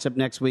big matchup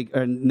next week,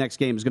 or next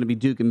game, is going to be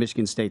Duke and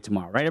Michigan State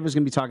tomorrow, right? Everyone's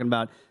going to be talking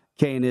about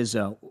Kay and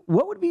Izzo.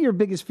 What would be your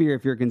biggest fear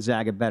if you're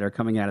Gonzaga bettor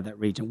coming out of that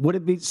region?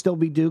 Would it still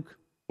be Duke?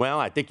 Well,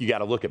 I think you got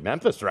to look at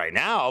Memphis right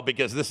now,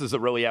 because this is a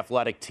really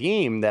athletic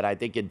team that I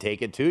think can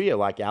take it to you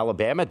like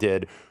Alabama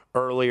did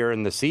earlier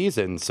in the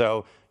season.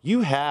 So you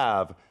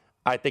have,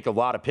 I think, a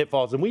lot of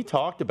pitfalls. And we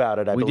talked about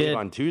it, I believe,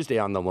 on Tuesday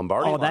on the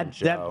Lombardi Line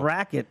show. That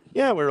bracket.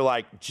 Yeah, we were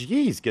like,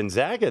 geez,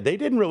 Gonzaga, they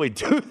didn't really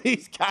do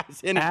these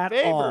guys any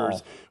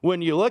favors.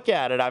 When you look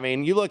at it, I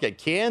mean, you look at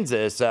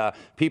Kansas,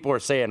 people are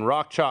saying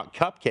rock chalk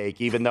cupcake,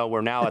 even though we're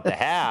now at the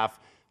half.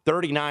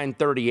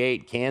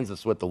 39-38,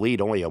 Kansas with the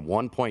lead. Only a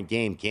 1-point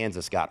game.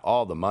 Kansas got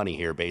all the money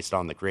here based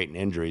on the Creighton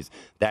injuries.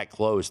 That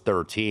closed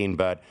 13.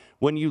 But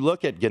when you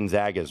look at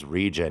Gonzaga's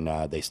region,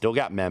 they still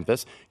got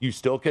Memphis. You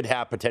still could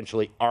have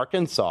potentially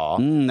Arkansas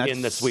in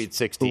the Sweet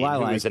 16,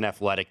 who is an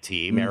athletic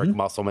team. Eric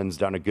Musselman's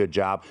done a good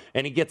job.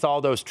 And he gets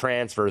all those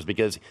transfers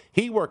because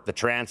he worked the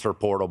transfer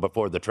portal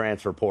before the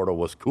transfer portal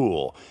was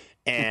cool.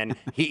 And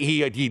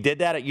he did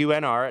that at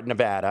UNR at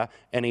Nevada,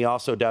 and he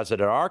also does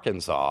it at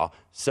Arkansas.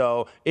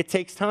 So it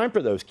takes time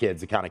for those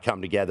kids to kind of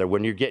come together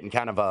when you're getting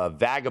kind of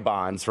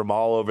vagabonds from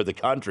all over the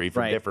country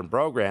from different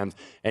programs,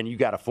 and you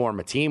got to form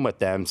a team with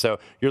them. So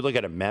you're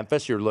looking at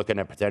Memphis. You're looking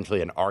at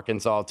potentially an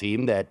Arkansas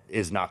team that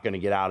is not going to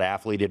get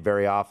out-athleted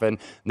very often. And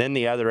then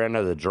the other end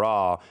of the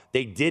draw,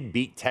 they did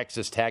beat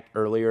Texas Tech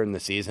earlier in the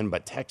season,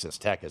 but Texas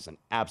Tech is an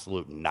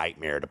absolute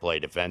nightmare to play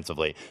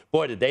defensively.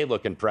 Boy, did they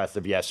look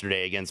impressive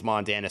yesterday against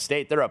Montana State.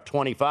 They're up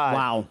 25.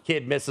 Wow.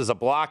 Kid misses a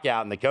block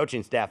out, and the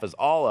coaching staff is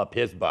all up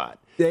his butt.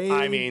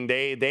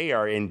 They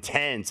are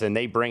intense, and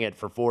they bring it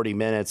for 40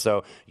 minutes.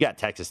 So you got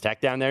Texas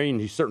Tech down there, and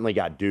you certainly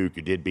got Duke,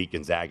 who did beat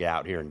Gonzaga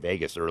out here in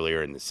Vegas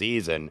earlier in the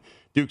season.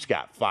 Duke's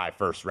got 5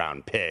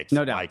 first-round picks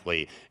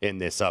likely in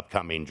this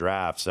upcoming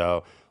draft.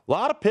 So a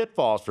lot of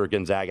pitfalls for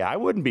Gonzaga. I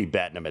wouldn't be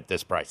betting them at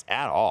this price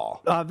at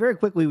all. Very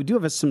quickly, we do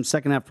have some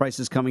second-half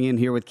prices coming in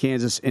here with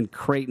Kansas and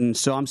Creighton.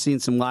 So I'm seeing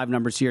some live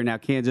numbers here now.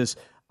 Kansas,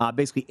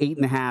 basically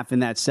 8.5 in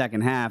that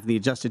second half. The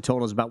adjusted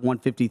total is about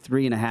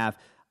 153.5.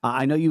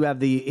 I know you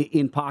have the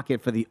in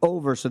pocket for the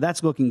over, so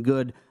that's looking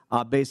good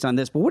based on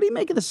this. But what do you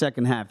make of the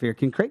second half here?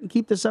 Can Creighton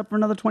keep this up for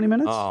another 20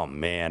 minutes? Oh,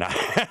 man.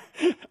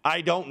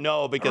 I don't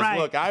know because,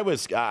 look,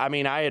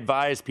 I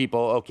advise people,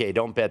 okay,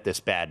 don't bet this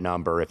bad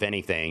number. If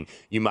anything,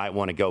 you might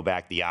want to go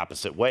back the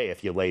opposite way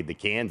if you laid the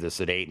Kansas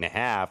at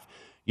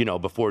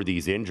 8.5, before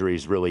these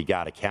injuries really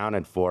got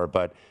accounted for.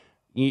 But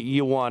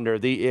you wonder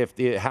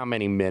how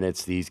many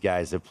minutes these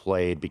guys have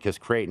played, because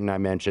Creighton, I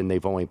mentioned,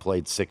 they've only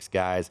played 6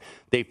 guys.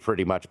 They've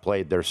pretty much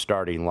played their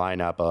starting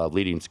lineup.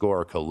 Leading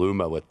scorer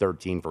Kaluma with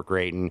 13 for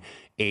Creighton,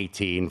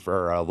 11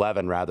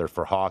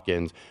 for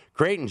Hawkins.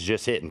 Creighton's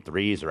just hitting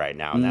threes right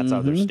now, and that's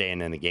how they're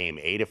staying in the game.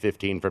 8 of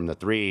 15 from the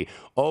three.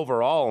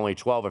 Overall, only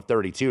 12 of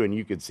 32, and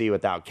you can see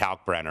without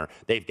Kalkbrenner,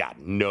 they've got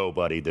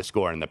nobody to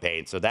score in the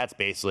paint. So that's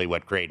basically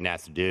what Creighton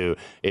has to do,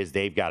 is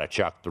they've got to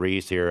chuck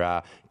threes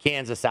here.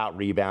 Kansas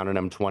out-rebounding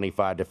them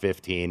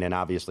 25-15, and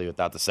obviously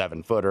without the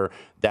 7-footer,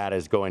 that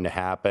is going to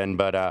happen.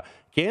 But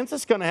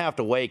Kansas is going to have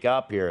to wake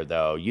up here,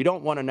 though. You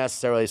don't want to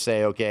necessarily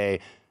say, okay,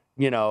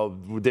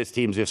 this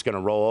team's just going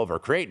to roll over.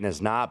 Creighton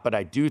is not, but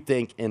I do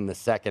think in the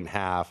second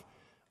half,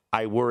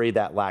 I worry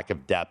that lack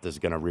of depth is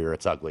going to rear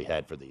its ugly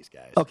head for these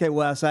guys. Okay,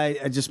 Wes,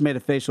 I just made a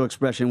facial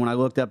expression when I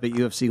looked up at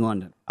UFC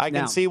London. I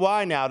can see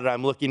why now that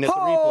I'm looking at the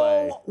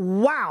replay.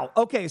 Wow.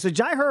 Okay, so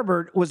Jai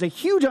Herbert was a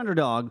huge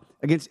underdog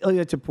against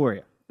Ilia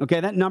Topuria. Okay,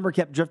 that number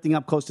kept drifting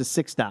up close to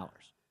 $6.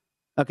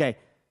 Okay,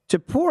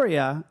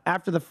 Topuria,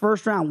 after the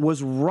first round,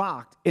 was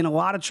rocked, in a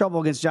lot of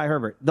trouble against Jai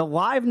Herbert. The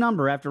live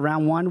number after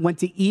round 1 went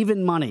to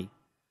even money.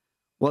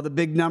 Well, the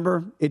big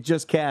number, it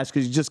just cashed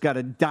because you just got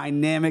a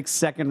dynamic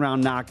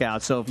second-round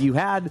knockout. So if you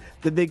had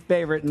the big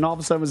favorite and all of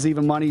a sudden it was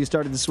even money, you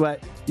started to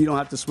sweat, you don't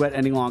have to sweat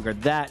any longer.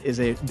 That is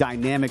a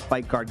dynamic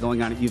fight card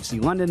going on at UFC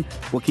London.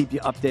 We'll keep you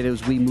updated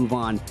as we move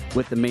on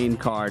with the main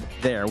card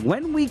there.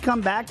 When we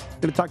come back, we're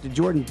going to talk to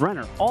Jordan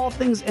Brenner, all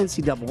things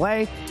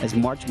NCAA, as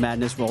March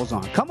Madness rolls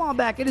on. Come on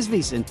back. It is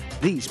VSiN,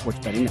 the Sports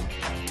Betting Network.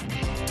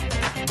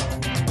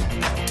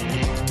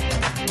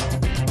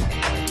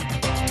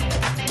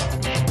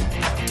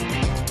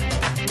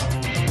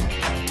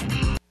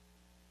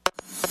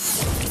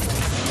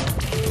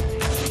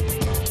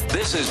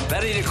 This is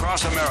Betting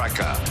Across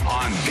America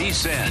on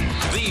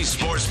VSiN, the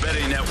Sports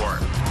Betting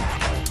Network.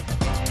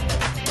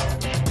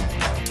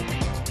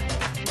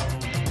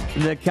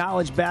 The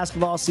college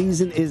basketball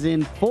season is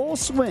in full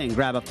swing.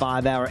 Grab a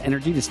 5-hour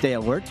energy to stay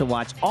alert to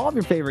watch all of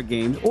your favorite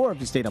games, or if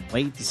you stayed up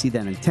late to see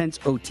that intense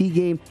OT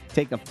game,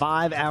 take a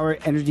 5-hour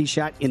energy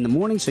shot in the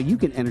morning so you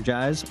can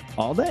energize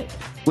all day.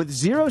 With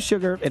zero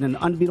sugar and an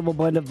unbeatable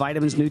blend of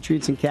vitamins,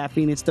 nutrients, and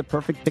caffeine, it's the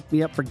perfect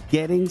pick-me-up for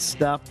getting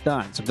stuff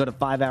done. So go to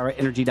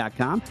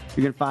 5hourenergy.com.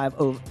 You're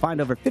going to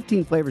find over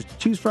 15 flavors to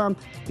choose from,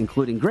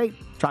 including grape,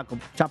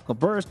 tropical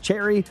burst,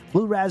 cherry,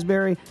 blue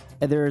raspberry,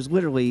 and there is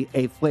literally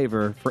a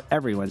flavor for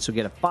everyone. So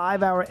get a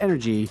 5-hour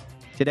energy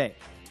today.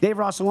 Dave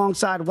Ross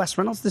alongside Wes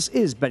Reynolds. This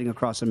is Betting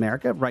Across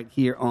America right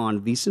here on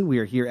VSiN. We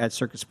are here at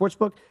Circus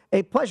Sportsbook.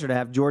 A pleasure to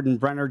have Jordan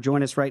Brenner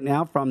join us right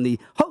now, from the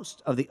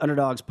host of the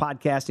Underdogs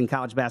podcast and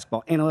college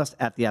basketball analyst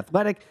at The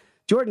Athletic.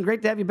 Jordan,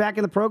 great to have you back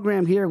in the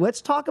program here.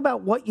 Let's talk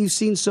about what you've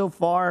seen so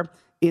far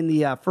in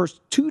the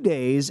first 2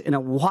 days, in a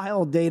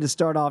wild day to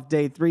start off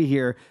day 3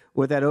 here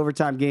with that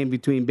overtime game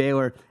between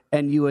Baylor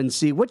and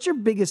UNC. What's your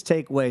biggest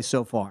takeaway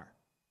so far?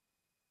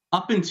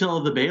 Up until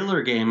the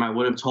Baylor game, I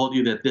would have told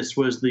you that this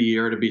was the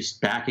year to be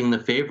backing the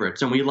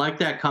favorites. And we like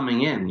that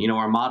coming in. You know,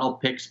 our model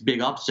picks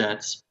big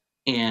upsets,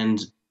 and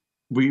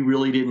we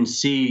really didn't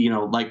see,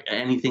 like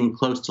anything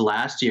close to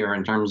last year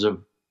in terms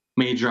of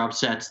major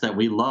upsets that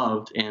we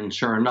loved. And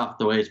sure enough,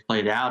 the way it's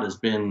played out has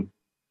been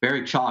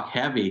very chalk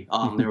heavy.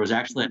 There was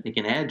actually, I think,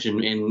 an edge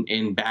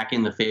in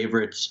backing the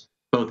favorites,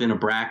 both in a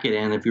bracket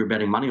and if you were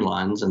betting money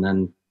lines.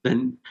 And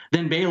then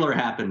Baylor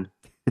happened.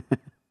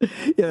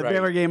 Yeah, the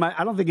Baylor game,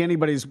 I don't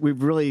think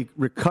we've really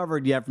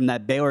recovered yet from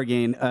that Baylor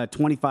game,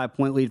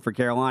 25-point lead for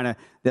Carolina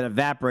that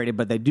evaporated,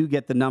 but they do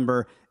get the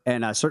number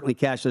and certainly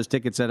cash those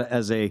tickets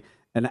as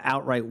an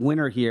outright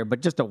winner here,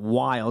 but just a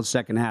wild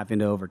second half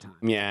into overtime.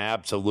 Yeah,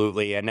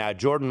 absolutely. And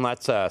Jordan,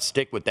 let's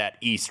stick with that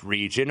East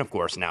region. Of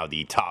course, now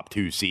the top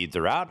 2 seeds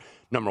are out.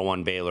 Number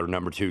 1, Baylor,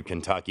 number 2,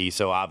 Kentucky.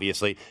 So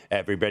obviously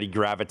everybody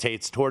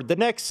gravitates toward the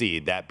next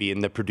seed, that being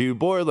the Purdue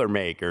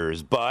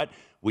Boilermakers. But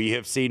we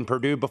have seen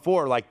Purdue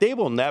before. Like, they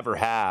will never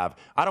have,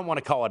 I don't want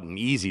to call it an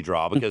easy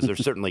draw because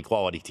there's certainly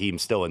quality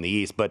teams still in the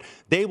East, but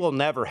they will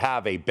never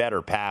have a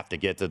better path to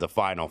get to the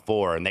Final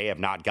Four, and they have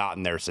not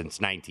gotten there since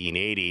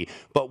 1980.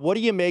 But what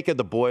do you make of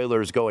the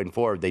Boilers going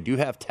forward? They do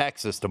have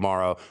Texas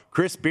tomorrow.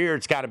 Chris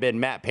Beard's kind of been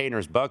Matt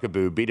Painter's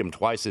bugaboo, beat him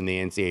twice in the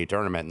NCAA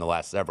tournament in the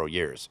last several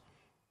years.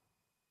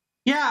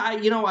 Yeah,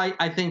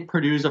 I think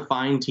Purdue's a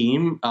fine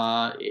team.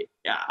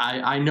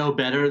 I know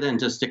better than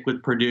to stick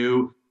with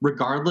Purdue,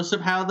 regardless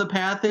of how the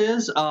path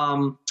is.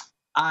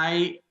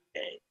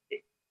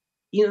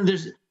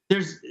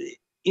 There's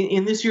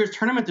in this year's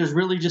tournament, there's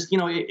really just,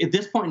 at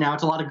this point now,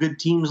 it's a lot of good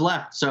teams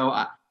left. So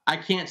I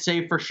can't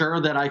say for sure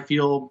that I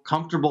feel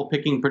comfortable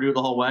picking Purdue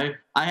the whole way.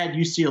 I had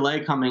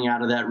UCLA coming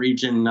out of that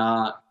region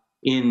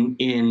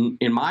in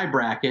my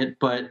bracket,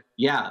 but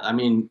yeah, I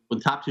mean,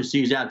 with top 2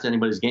 seeds out, it's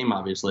anybody's game,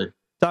 obviously.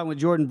 Talking with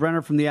Jordan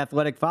Brenner from The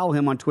Athletic. Follow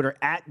him on Twitter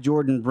at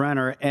Jordan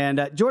Brenner.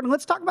 And Jordan,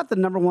 let's talk about the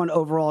number 1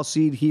 overall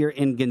seed here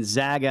in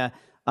Gonzaga.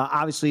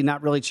 Obviously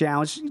not really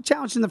challenged.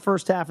 Challenged in the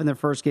first half in their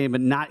first game,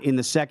 but not in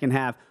the second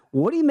half.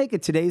 What do you make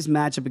of today's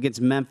matchup against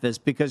Memphis?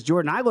 Because,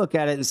 Jordan, I look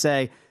at it and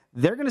say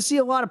they're going to see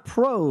a lot of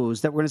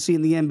pros that we're going to see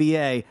in the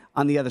NBA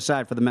on the other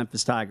side for the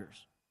Memphis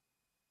Tigers.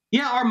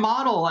 Yeah, our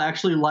model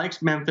actually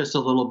likes Memphis a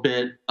little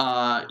bit.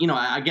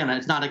 Again,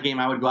 it's not a game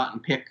I would go out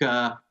and pick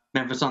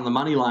Memphis on the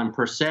money line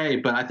per se,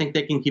 but I think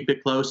they can keep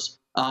it close.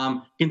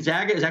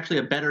 Gonzaga is actually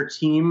a better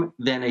team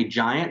than a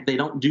Giant. They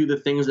don't do the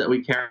things that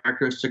we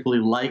characteristically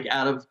like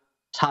out of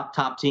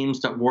top teams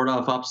to ward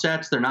off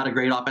upsets. They're not a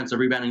great offensive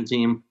rebounding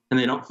team, and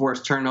they don't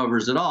force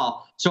turnovers at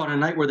all. So on a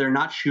night where they're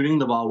not shooting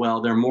the ball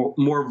well, they're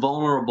more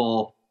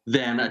vulnerable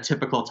than a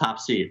typical top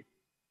seed.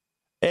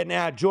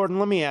 And Jordan,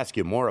 let me ask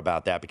you more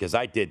about that, because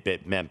I did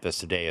bet Memphis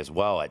today as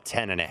well at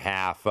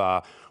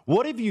 10.5.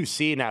 What have you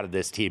seen out of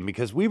this team?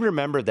 Because we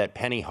remember that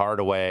Penny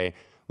Hardaway,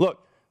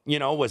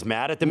 was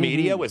mad at the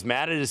media, was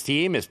mad at his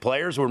team. His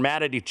players were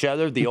mad at each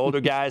other. The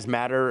older guys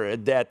mad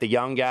at the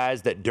young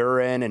guys, that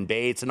Duren and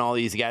Bates and all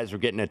these guys were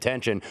getting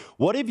attention.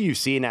 What have you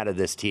seen out of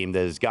this team that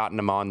has gotten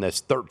them on this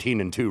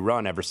 13-2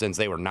 run ever since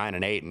they were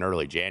 9-8 in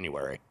early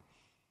January?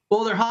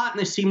 Well, they're hot, and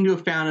they seem to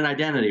have found an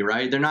identity,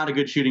 right? They're not a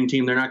good shooting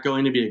team. They're not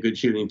going to be a good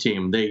shooting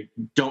team. They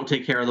don't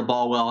take care of the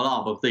ball well at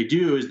all. But what they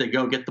do is they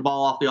go get the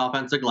ball off the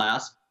offensive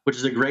glass, which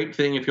is a great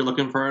thing if you're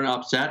looking for an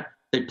upset.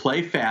 They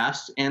play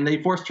fast, and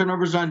they force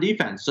turnovers on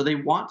defense. So they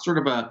want sort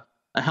of a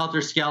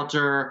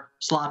helter-skelter,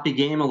 sloppy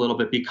game a little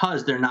bit,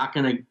 because they're not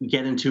going to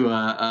get into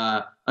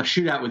a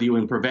shootout with you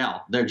and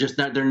prevail. They're just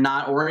not, they're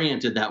not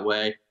oriented that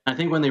way. I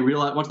think once they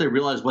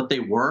realized what they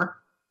were,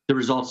 the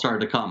results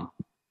started to come.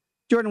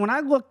 Jordan, when I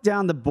look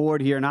down the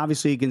board here, and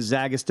obviously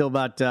Gonzaga is still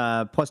about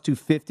plus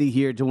 250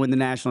 here to win the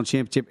national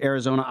championship.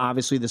 Arizona,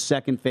 obviously the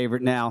second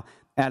favorite now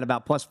at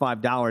about plus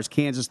 $5.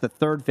 Kansas, the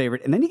third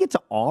favorite. And then you get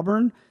to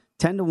Auburn,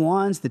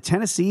 10-1s. The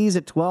Tennessees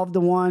at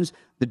 12-1s.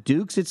 The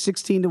Dukes at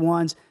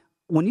 16-1s.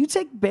 When you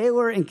take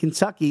Baylor and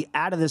Kentucky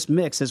out of this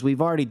mix, as we've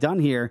already done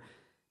here,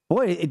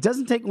 boy, it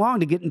doesn't take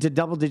long to get into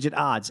double-digit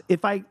odds.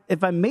 If I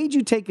made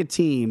you take a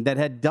team that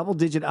had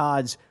double-digit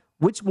odds,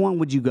 which one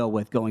would you go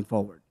with going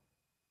forward?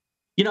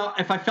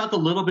 If I felt a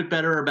little bit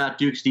better about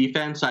Duke's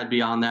defense, I'd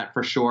be on that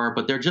for sure.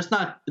 But they're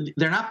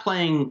not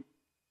playing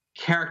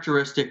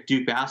characteristic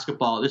Duke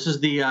basketball. This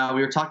is we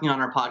were talking on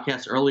our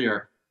podcast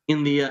earlier,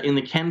 in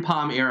the Ken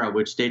Pom era,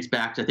 which dates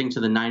back, I think, to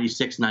the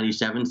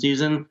 96-97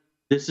 season.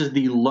 This is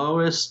the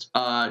lowest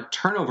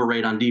turnover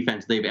rate on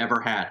defense they've ever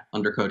had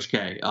under Coach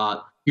K.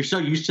 You're so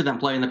used to them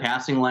playing the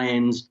passing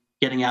lanes,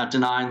 getting out,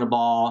 denying the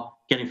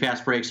ball, getting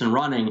fast breaks and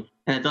running,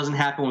 and it doesn't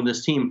happen with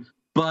this team.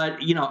 But,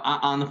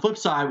 on the flip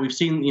side, we've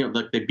seen,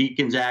 they beat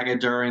Gonzaga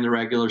during the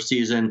regular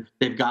season.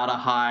 They've got a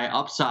high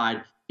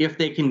upside. If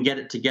they can get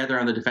it together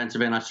on the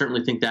defensive end, I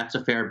certainly think that's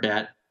a fair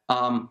bet.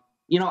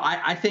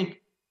 I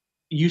think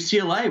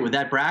UCLA, with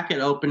that bracket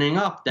opening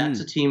up, that's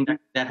a team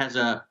that has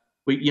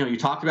you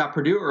talked about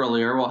Purdue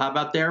earlier. Well, how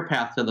about their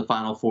path to the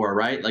Final Four,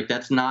 right? Like,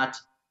 that's not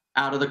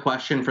out of the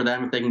question for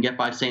them if they can get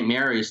by St.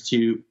 Mary's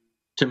to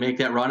to make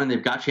that run, and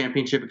they've got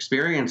championship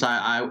experience.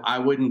 I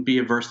wouldn't be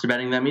averse to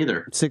betting them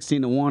either.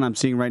 16-1 I'm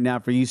seeing right now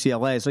for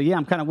UCLA. So, yeah,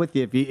 I'm kind of with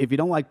you. If you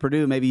don't like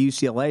Purdue, maybe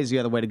UCLA is the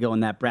other way to go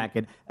in that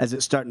bracket as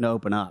it's starting to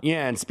open up.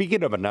 Yeah, and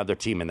speaking of another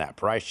team in that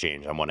price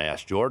change, I want to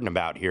ask Jordan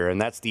about here, and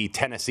that's the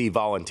Tennessee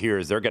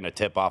Volunteers. They're going to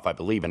tip off, I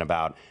believe, in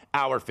about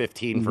hour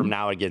 15 from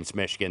now against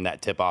Michigan.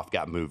 That tip-off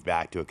got moved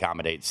back to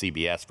accommodate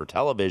CBS for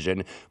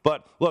television.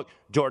 But, look,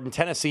 Jordan,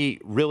 Tennessee,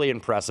 really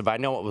impressive. I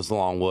know it was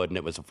Longwood and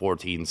it was a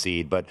 14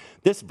 seed, but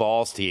this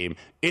Vols team,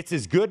 it's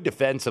as good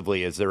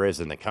defensively as there is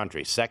in the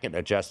country. Second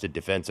adjusted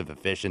defensive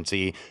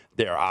efficiency.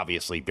 They're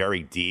obviously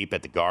very deep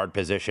at the guard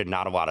position.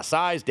 Not a lot of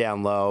size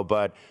down low,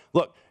 but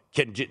look,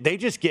 they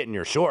just get in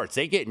your shorts.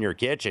 They get in your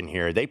kitchen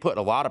here. They put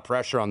a lot of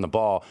pressure on the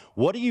ball.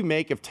 What do you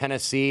make of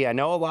Tennessee? I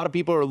know a lot of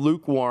people are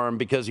lukewarm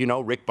because,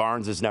 Rick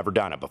Barnes has never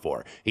done it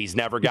before. He's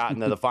never gotten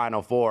to the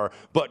Final Four.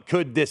 But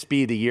could this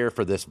be the year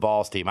for this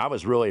Vols team? I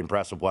was really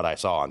impressed with what I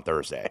saw on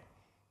Thursday.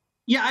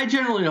 Yeah, I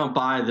generally don't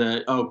buy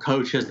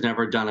coach has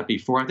never done it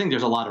before. I think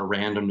there's a lot of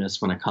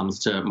randomness when it comes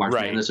to March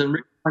Madness. And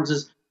Rick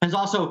Barnes has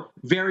also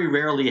very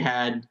rarely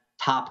had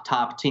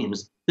top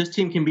teams. This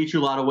team can beat you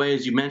a lot of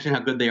ways. You mentioned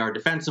how good they are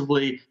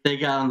defensively. They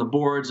got on the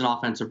boards and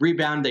offensive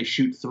rebound. They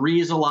shoot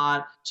threes a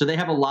lot. So they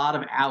have a lot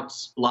of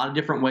outs, a lot of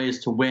different ways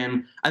to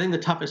win. I think the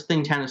toughest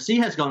thing Tennessee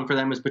has going for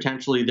them is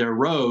potentially their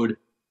road.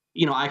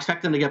 I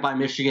expect them to get by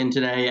Michigan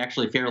today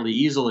actually fairly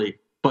easily.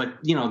 But,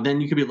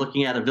 then you could be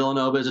looking at a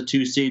Villanova as a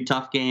 2-seed,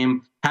 tough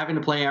game. Having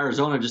to play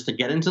Arizona just to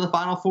get into the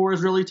Final Four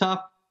is really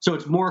tough. So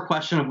it's more a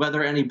question of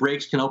whether any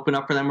breaks can open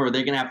up for them, or are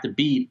they going to have to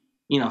beat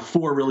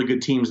 4 really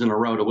good teams in a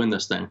row to win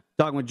this thing.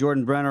 Talking with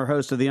Jordan Brenner,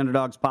 host of the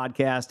Underdogs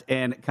podcast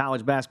and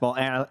college basketball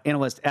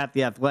analyst at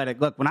The Athletic.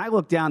 Look, when I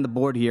look down the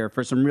board here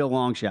for some real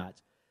long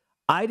shots,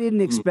 I didn't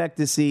expect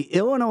to see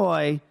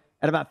Illinois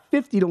at about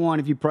 50-1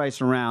 if you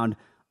price around.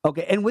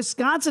 Okay, and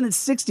Wisconsin at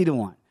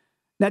 60-1.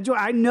 Now,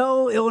 Jordan, I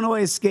know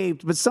Illinois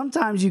escaped, but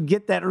sometimes you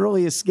get that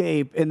early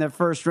escape in the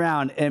first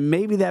round, and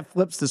maybe that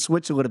flips the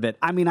switch a little bit.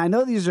 I mean, I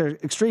know these are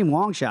extreme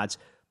long shots,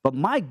 but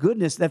my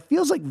goodness, that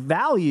feels like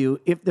value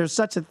if there's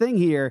such a thing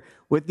here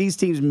with these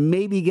teams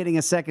maybe getting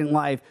a second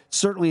life,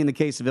 certainly in the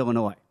case of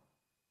Illinois.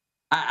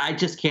 I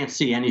just can't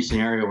see any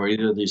scenario where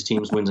either of these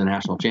teams wins a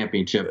national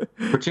championship,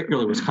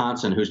 particularly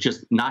Wisconsin, who's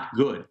just not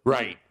good.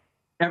 Right.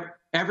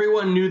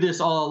 Everyone knew this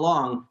all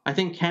along. I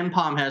think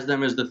KenPom has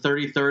them as the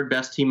 33rd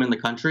best team in the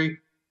country.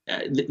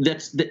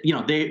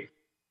 They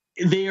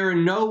are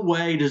in no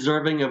way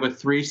deserving of a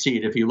 3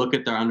 seed if you look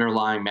at their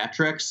underlying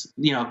metrics.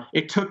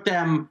 It took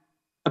them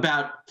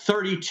about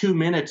 32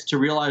 minutes to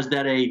realize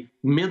that a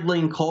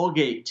middling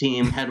Colgate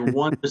team had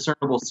one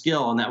discernible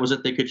skill, and that was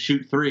that they could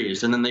shoot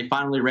threes. And then they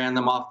finally ran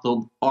them off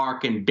the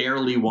arc and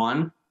barely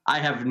won. I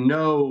have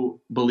no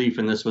belief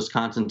in this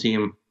Wisconsin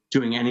team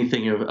doing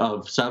anything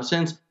of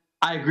substance.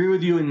 I agree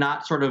with you in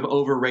not sort of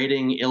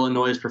overrating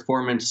Illinois'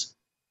 performance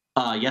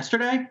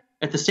yesterday.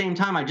 At the same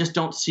time, I just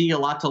don't see a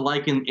lot to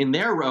like in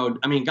their road.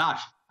 I mean,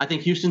 gosh, I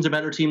think Houston's a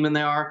better team than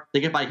they are. They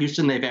get by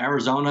Houston, they have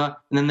Arizona,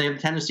 and then they have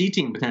the Tennessee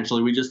team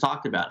potentially we just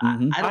talked about.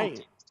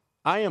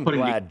 I am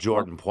glad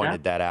Jordan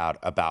pointed that out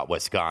about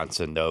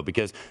Wisconsin, though,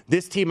 because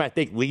this team, I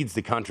think, leads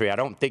the country. I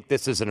don't think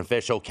this is an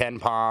official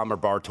KenPom or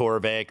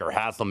Bartorvik or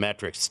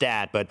Haslametric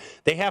stat, but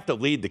they have to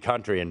lead the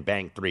country in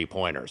bank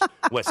 3-pointers,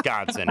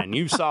 Wisconsin. And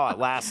you saw it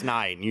last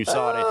night, and you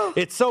saw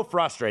it. It's so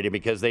frustrating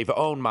because they've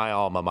owned my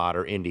alma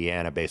mater,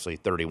 Indiana, basically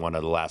 31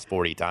 of the last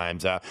 40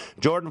 times.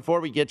 Jordan,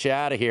 before we get you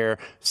out of here,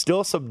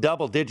 still some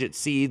double-digit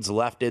seeds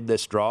left in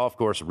this draw. Of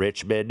course,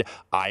 Richmond,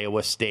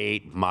 Iowa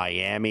State,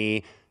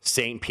 Miami,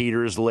 St.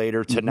 Peter's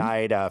later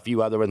tonight, a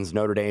few other ones,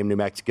 Notre Dame, New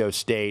Mexico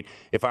State.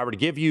 If I were to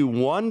give you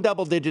one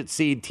double-digit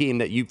seed team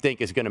that you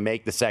think is going to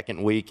make the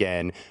second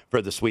weekend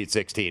for the Sweet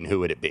 16,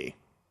 who would it be?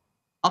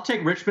 I'll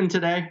take Richmond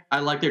today.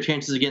 I like their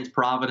chances against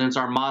Providence.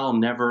 Our model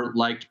never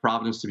liked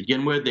Providence to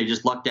begin with. They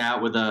just lucked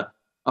out with a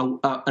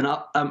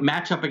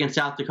matchup against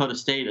South Dakota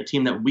State, a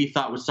team that we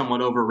thought was somewhat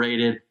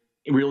overrated.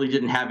 It really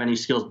didn't have any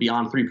skills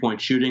beyond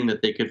three-point shooting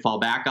that they could fall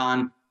back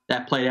on.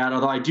 That played out,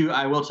 although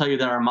I will tell you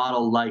that our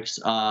model likes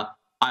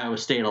Iowa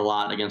State a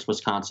lot against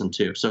Wisconsin,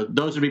 too. So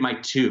those would be my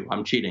 2.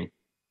 I'm cheating.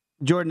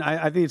 Jordan,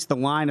 I think it's the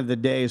line of the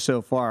day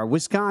so far.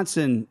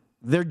 Wisconsin,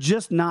 they're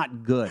just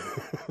not good.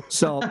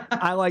 So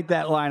I like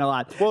that line a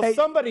lot. Well,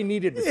 somebody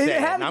needed to say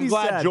it, and I'm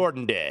glad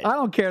Jordan did. I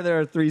don't care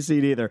they're a 3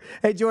 seed either.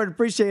 Hey, Jordan,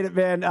 appreciate it,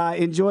 man.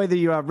 Enjoy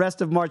the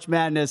rest of March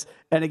Madness.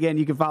 And, again,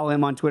 you can follow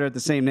him on Twitter at the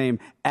same name,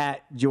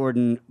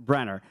 @Jordan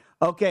Brenner.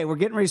 Okay, we're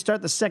getting ready to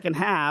start the second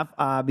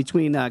half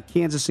between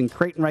Kansas and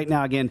Creighton right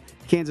now. Again,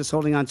 Kansas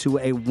holding on to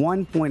a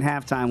 1-point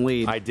halftime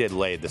lead. I did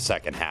lay the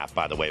second half,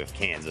 by the way, with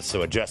Kansas,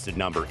 so adjusted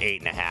number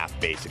 8.5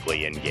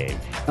 basically in game.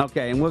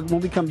 Okay, and when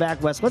we come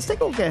back, Wes, let's take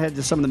a look ahead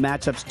to some of the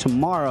matchups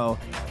tomorrow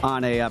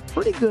on a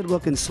pretty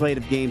good-looking slate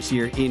of games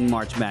here in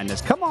March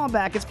Madness. Come on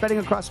back. It's Betting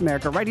Across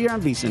America right here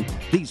on VSiN,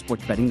 the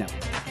Sports Betting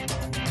Network.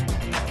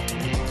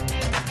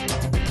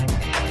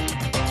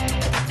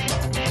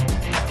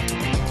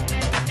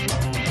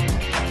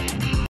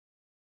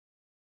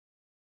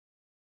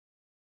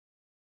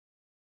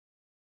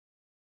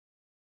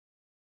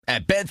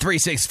 At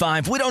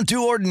Bet365, we don't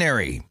do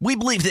ordinary. We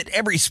believe that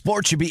every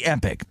sport should be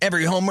epic.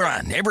 Every home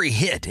run, every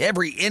hit,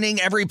 every inning,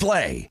 every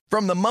play.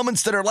 From the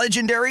moments that are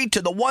legendary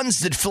to the ones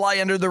that fly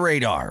under the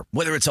radar.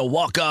 Whether it's a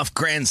walk-off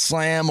grand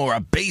slam or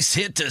a base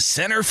hit to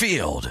center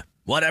field.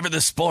 Whatever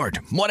the sport,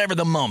 whatever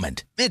the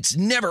moment. It's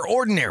never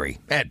ordinary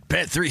at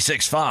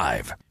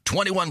Bet365.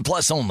 21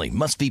 plus only.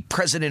 Must be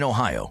present in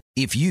Ohio.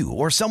 If you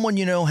or someone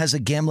you know has a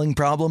gambling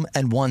problem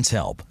and wants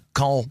help,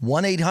 call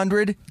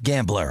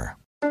 1-800-GAMBLER.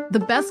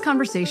 The best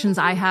conversations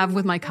I have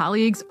with my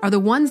colleagues are the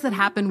ones that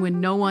happen when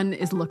no one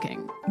is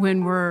looking,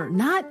 when we're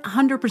not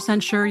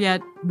 100% sure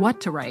yet what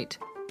to write.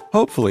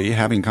 Hopefully,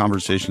 having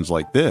conversations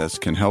like this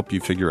can help you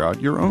figure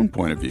out your own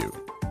point of view.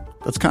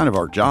 That's kind of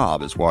our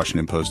job as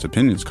Washington Post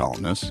opinions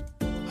columnists.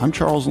 I'm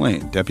Charles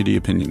Lane, Deputy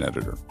Opinion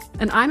Editor.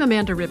 And I'm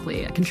Amanda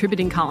Ripley, a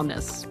contributing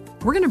columnist.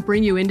 We're going to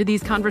bring you into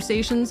these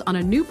conversations on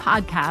a new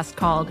podcast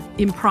called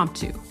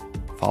Impromptu.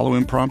 Follow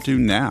Impromptu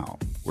now,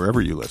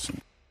 wherever you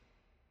listen.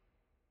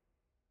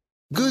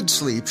 Good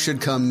sleep should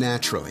come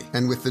naturally,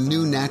 and with the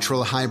new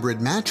Natural Hybrid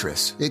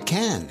mattress, it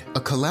can. A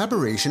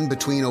collaboration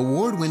between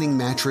award-winning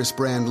mattress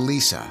brand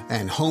Leesa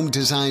and home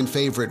design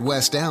favorite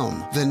West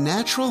Elm, the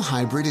Natural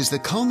Hybrid is the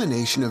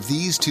culmination of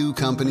these two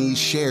companies'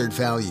 shared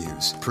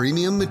values: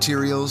 premium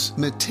materials,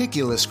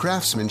 meticulous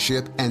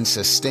craftsmanship, and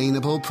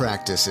sustainable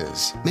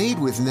practices. Made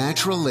with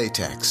natural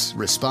latex,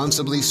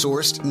 responsibly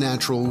sourced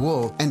natural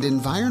wool, and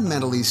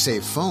environmentally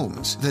safe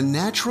foams, the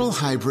Natural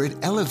Hybrid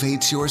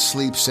elevates your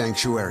sleep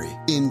sanctuary,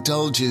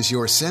 indulges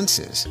your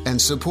senses,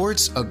 and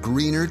supports a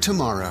greener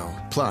tomorrow.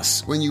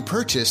 Plus, when you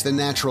purchase the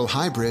Natural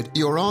Hybrid,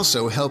 you're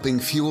also helping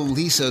fuel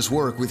Leesa's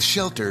work with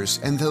shelters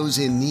and those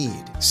in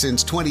need.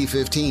 Since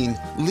 2015,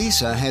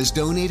 Leesa has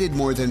donated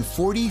more than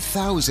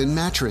 40,000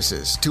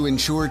 mattresses to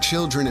ensure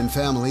children and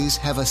families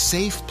have a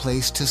safe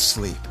place to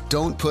sleep.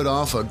 Don't put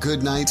off a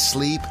good night's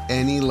sleep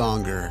any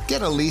longer.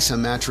 Get a Leesa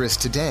mattress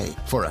today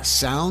for a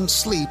sound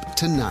sleep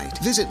tonight.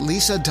 Visit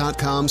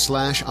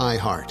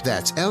leesa.com/iHeart.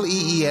 That's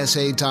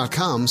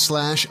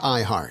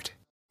LEESA.com/iHeart.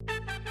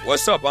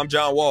 What's up? I'm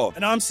John Wall.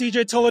 And I'm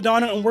CJ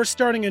Toledano, and we're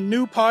starting a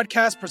new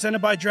podcast presented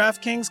by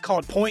DraftKings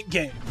called Point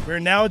Game. We're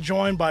now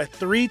joined by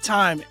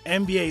three-time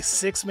NBA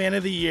Sixth Man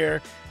of the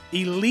Year,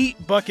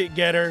 elite bucket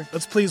getter.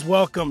 Let's please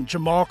welcome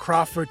Jamal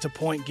Crawford to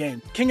Point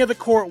Game. King of the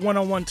Court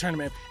one-on-one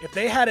tournament. If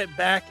they had it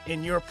back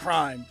in your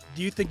prime,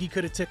 do you think you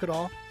could have took it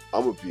all?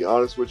 I'm going to be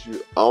honest with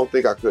you. I don't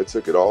think I could have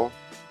took it all,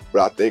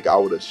 but I think I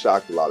would have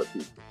shocked a lot of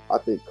people. I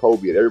think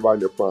Kobe and everybody in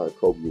their prime,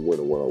 Kobe would win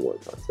a one-on-one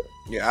contest.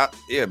 Yeah,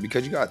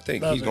 because you got to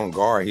think, he's going to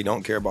guard. He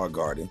don't care about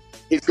guarding.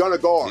 He's going to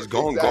guard. He's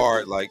going to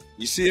guard. Like,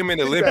 you see him in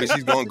the Olympics,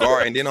 he's going to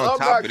guard. And then on top of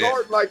that. I'm not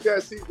guarding like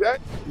that, CJ.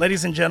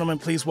 Ladies and gentlemen,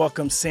 please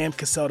welcome Sam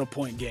Cassell to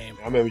Point Game.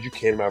 I remember you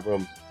came out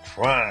from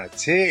crying,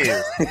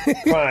 tears.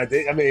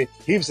 Crying. I mean,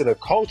 he was in a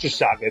culture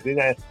shock. And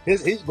then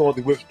he's going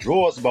through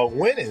withdrawals about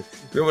winning.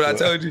 Remember what I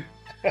told you?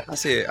 I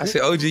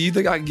said, OG, you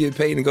think I can get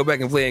paid and go back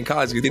and play in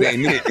college? You think they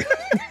ain't it?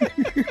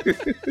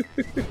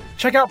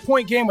 Check out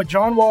Point Game with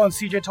John Wall and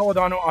CJ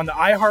Toledano on the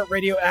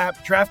iHeartRadio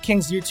app,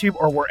 DraftKings YouTube,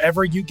 or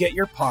wherever you get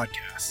your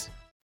podcasts.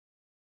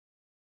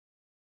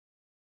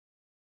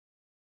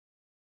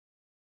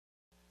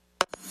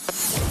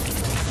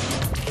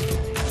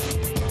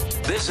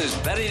 This is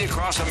Betting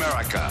Across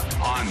America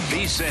on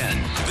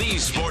VSiN, the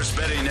Sports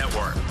Betting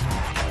Network.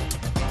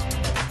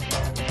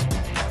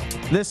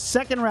 The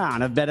second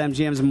round of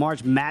BetMGM's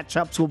March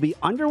matchups will be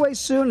underway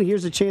soon. And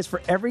here's a chance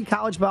for every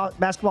college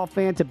basketball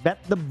fan to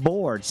bet the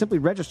board. Simply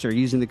register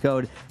using the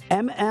code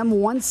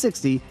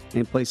MM160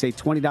 and place a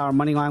 $20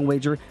 moneyline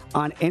wager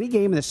on any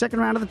game in the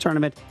second round of the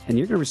tournament. And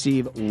you're going to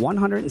receive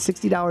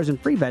 $160 in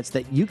free bets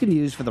that you can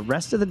use for the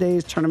rest of the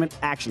day's tournament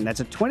action.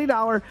 That's a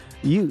 $20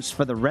 use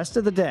for the rest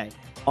of the day.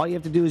 All you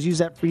have to do is use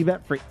that free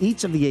bet for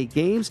each of the 8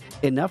 games,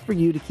 enough for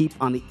you to keep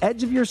on the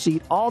edge of your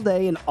seat all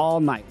day and all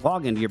night.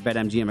 Log into your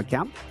BetMGM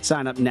account,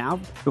 sign up now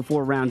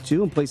before round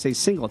 2, and place a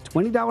single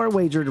 $20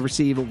 wager to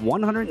receive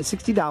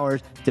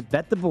 $160 to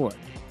bet the board.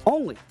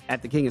 Only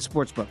at the King of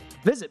Sportsbook.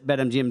 Visit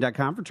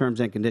BetMGM.com for terms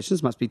and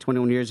conditions. Must be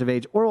 21 years of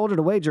age or older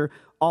to wager.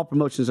 All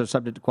promotions are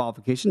subject to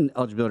qualification and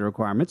eligibility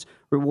requirements.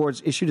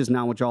 Rewards issued as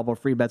non-withdrawable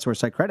free bets or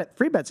site credit.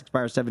 Free bets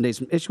expire 7 days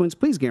from issuance.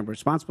 Please gamble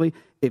responsibly.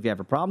 If you have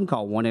a problem,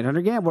 call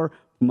 1-800-GAMBLER.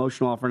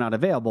 Promotional offer not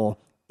available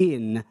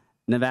in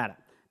Nevada.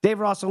 Dave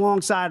Ross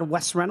alongside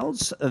Wes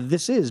Reynolds.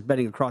 This is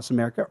Betting Across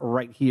America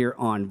right here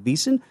on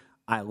VSiN.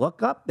 I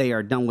look up. They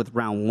are done with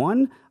round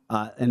 1.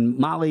 And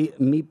Molly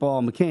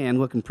Meatball McCann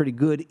looking pretty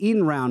good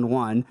in round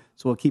 1,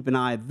 so we'll keep an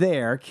eye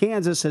there.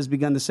 Kansas has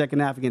begun the second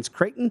half against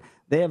Creighton.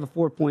 They have a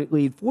 4-point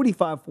lead,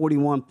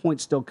 45-41,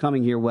 points still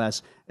coming here,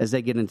 Wes, as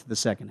they get into the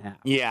second half.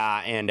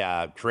 Yeah,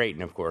 and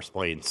Creighton, of course,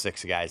 playing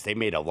 6 guys. They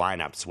made a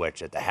lineup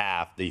switch at the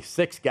half. The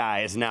 6th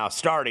guy is now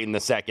starting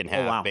the second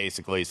half,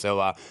 basically.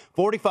 So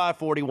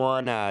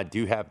 45-41,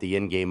 do have the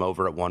in-game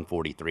over at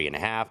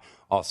 143.5.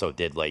 Also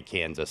did lay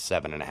Kansas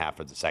 7.5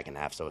 for the second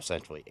half, so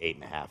essentially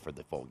 8.5 for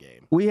the full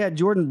game. We had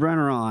Jordan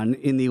Brenner on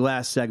in the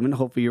last segment.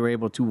 Hopefully you were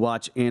able to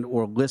watch and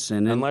or listen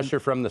Wisconsin. Unless you're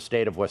from the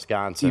state of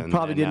Wisconsin. You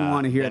probably didn't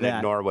want to hear that.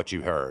 Ignore what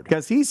you heard.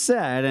 Because he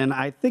said, and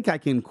I think I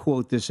can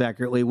quote this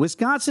accurately,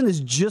 Wisconsin is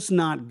just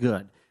not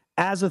good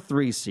as a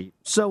 3 seed.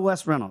 So,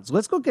 Wes Reynolds,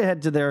 let's look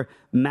ahead to their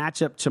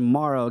matchup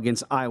tomorrow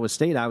against Iowa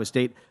State. Iowa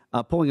State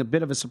pulling a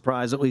bit of a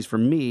surprise, at least for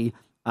me,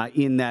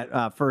 in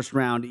that first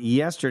round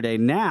yesterday.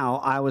 Now,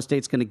 Iowa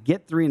State's going to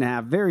get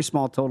 3.5, very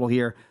small total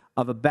here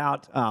of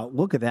about,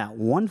 look at that,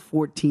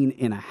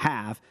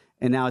 114.5.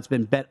 And now it's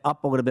been bet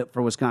up a little bit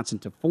for Wisconsin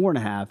to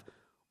 4.5.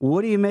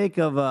 What do you make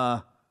of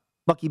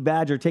Bucky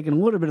Badger taking a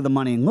little bit of the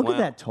money? And look at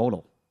that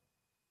total.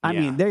 I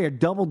mean, they are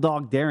double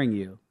dog daring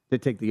you to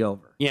take the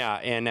over. Yeah,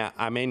 and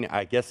I mean,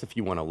 I guess if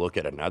you want to look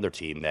at another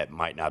team that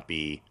might not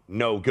be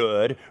no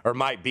good, or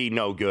might be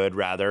no good,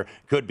 rather,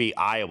 could be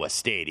Iowa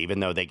State,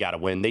 even though they got to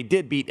win. They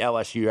did beat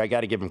LSU. I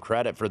got to give them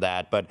credit for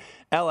that. But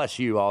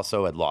LSU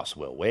also had lost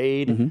Will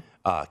Wade. Mm-hmm.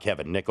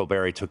 Kevin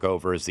Nickelberry took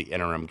over as the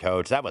interim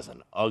coach. That was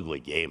an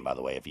ugly game, by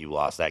the way, if you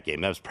lost that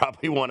game. That was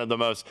probably one of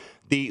the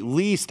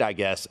least, I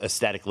guess,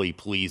 aesthetically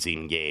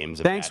pleasing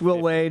games. Thanks, Will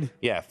Wade.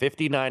 Yeah,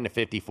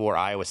 59-54.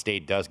 Iowa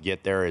State does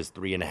get there as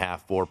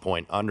 3.5,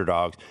 4-point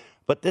underdogs.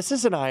 But this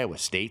is an Iowa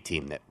State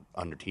team that,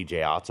 under T.J.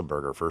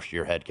 Otzelberger,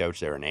 first-year head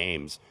coach there in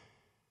Ames,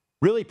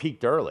 really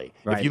peaked early.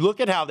 Right. If you look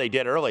at how they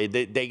did early,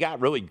 they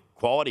got really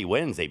quality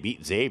wins. They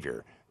beat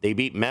Xavier. They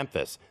beat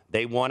Memphis.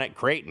 They won at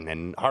Creighton,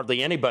 and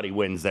hardly anybody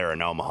wins there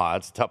in Omaha.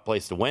 It's a tough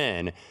place to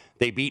win.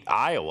 They beat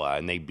Iowa,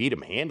 and they beat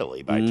them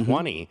handily by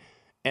 20.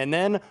 And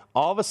then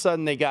all of a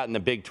sudden they got in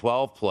the Big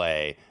 12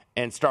 play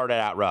and started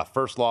out rough.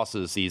 First loss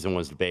of the season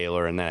was to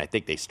Baylor, and then I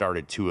think they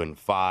started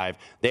 2-5.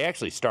 They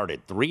actually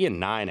started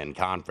 3-9 in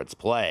conference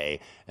play,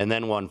 and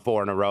then won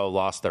 4 in a row,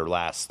 lost their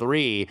last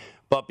 3.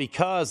 But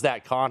because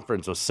that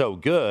conference was so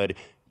good,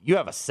 you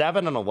have a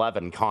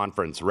 7-11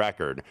 conference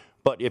record.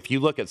 But if you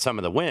look at some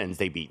of the wins,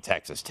 they beat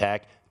Texas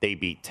Tech, they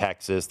beat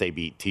Texas, they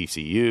beat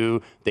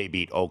TCU, they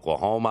beat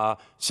Oklahoma.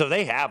 So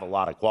they have a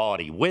lot of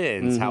quality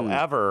wins.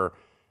 However,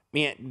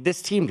 man,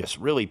 this team just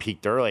really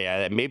peaked early.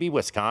 Maybe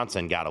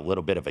Wisconsin got a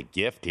little bit of a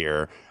gift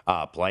here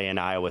playing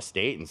Iowa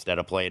State instead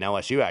of playing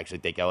LSU. I actually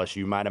think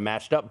LSU might have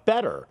matched up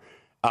better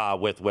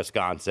with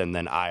Wisconsin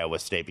than Iowa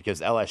State,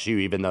 because LSU,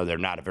 even though they're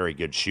not a very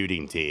good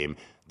shooting team,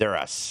 they're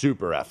a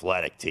super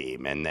athletic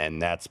team. And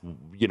that's,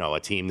 a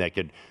team that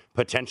could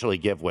potentially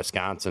give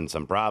Wisconsin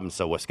some problems.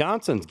 So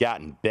Wisconsin's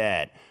gotten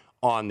bet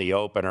on the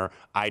opener.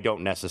 I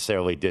don't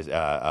necessarily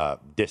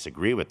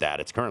disagree with that.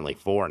 It's currently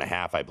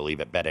 4.5, I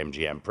believe, at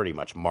BetMGM, pretty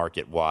much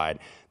market wide.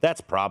 That's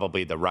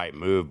probably the right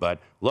move. But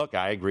look,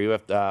 I agree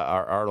with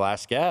our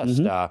last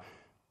guest.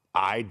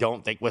 I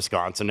don't think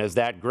Wisconsin is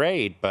that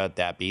great, but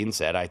that being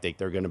said, I think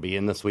they're going to be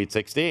in the Sweet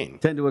 16.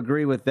 Tend to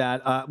agree with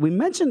that. We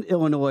mentioned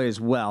Illinois as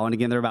well, and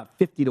again, they're about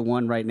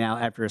 50-1 right now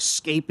after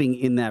escaping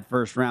in that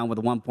first round with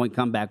a 1-point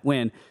comeback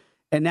win.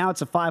 And now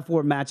it's a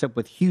 5-4 matchup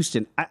with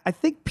Houston. I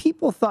think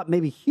people thought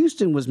maybe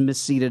Houston was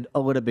misseeded a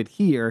little bit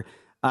here.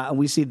 And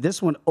we see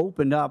this one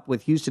opened up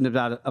with Houston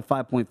about a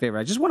 5-point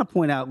favorite. I just want to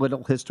point out a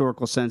little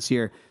historical sense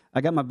here.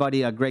 I got my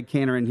buddy Greg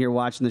Canner in here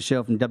watching the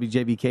show from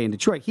WJBK in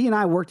Detroit. He and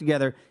I worked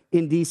together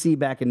in D.C.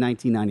 back in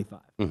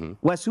 1995.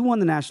 Wes, who won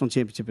the national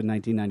championship in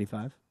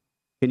 1995?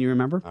 Can you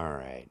remember? All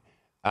right.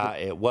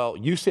 Well,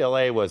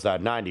 UCLA was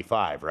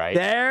 95, right?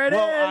 There it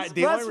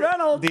is. Wes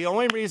Reynolds. The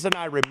only reason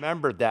I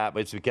remembered that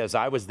was because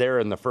I was there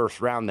in the first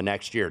round the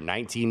next year,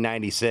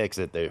 1996,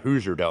 at the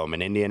Hoosier Dome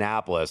in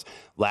Indianapolis.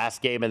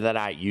 Last game of the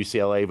night,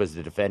 UCLA was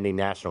the defending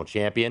national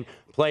champion,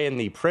 playing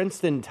the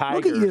Princeton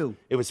Tigers. Look at you.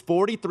 It was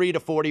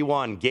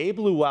 43-41. Gabe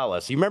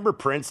Lewellis. You remember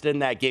Princeton?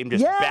 That game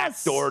just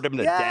backdoored him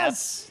to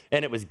death.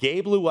 And it was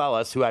Gabe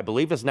Lewellis, who I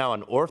believe is now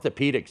an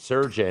orthopedic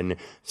surgeon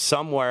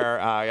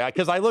somewhere.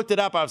 Because I looked it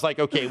up. I was like,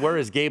 okay, where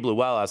is Gabe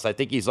Lewellis? I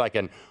think he's like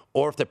an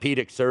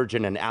orthopedic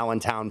surgeon in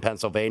Allentown,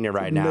 Pennsylvania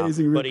right now.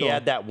 But he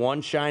had that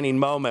one shining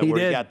moment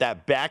where he got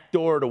that back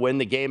door to win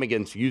the game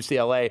against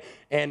UCLA.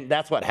 And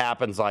that's what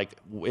happens like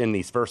in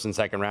these first and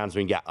second rounds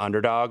when you got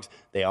underdogs.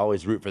 They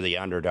always root for the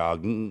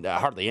underdog.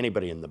 Hardly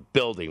anybody in the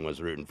building was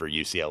rooting for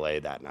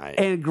UCLA that night.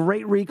 And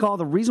great recall.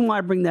 The reason why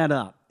I bring that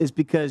up is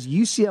because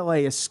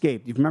UCLA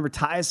escaped. You remember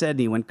Tyus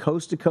Edney went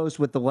coast to coast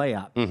with the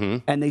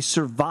layup. And they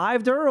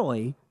survived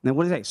early. Then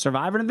what do they say?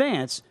 Survive in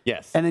advance.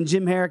 Yes. And then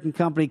Jim Herrick and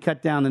company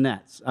cut down the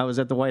nets. I was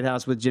at the White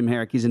House with Jim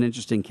Herrick. He's an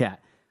interesting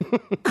cat.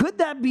 Could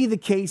that be the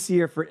case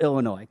here for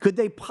Illinois? Could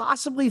they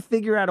possibly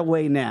figure out a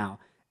way now?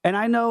 And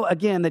I know,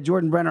 again, that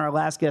Jordan Brenner, our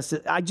last guest,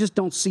 I just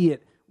don't see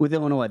it with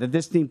Illinois, that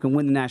this team can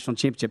win the national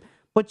championship.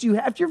 But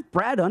if you're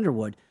Brad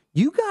Underwood,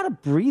 you got to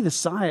breathe a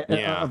sigh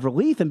of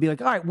relief and be like,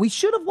 all right, we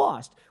should have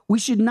lost. We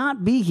should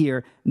not be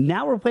here.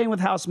 Now we're playing with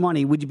house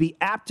money. Would you be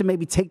apt to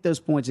maybe take those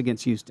points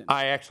against Houston?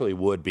 I actually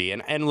would be.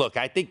 And look,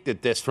 I think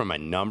that this from a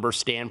number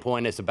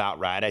standpoint is about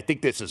right. I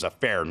think this is a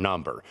fair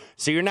number.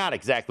 So you're not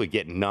exactly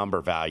getting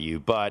number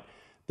value, but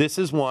this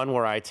is one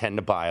where I tend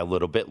to buy a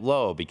little bit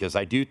low because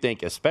I do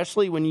think,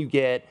 especially when you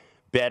get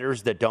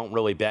bettors that don't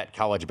really bet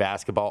college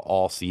basketball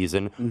all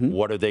season,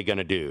 what are they going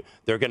to do?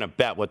 They're going to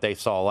bet what they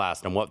saw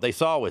last. And what they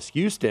saw was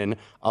Houston,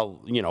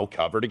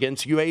 covered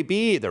against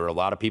UAB. There were a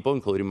lot of people,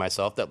 including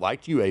myself, that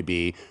liked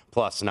UAB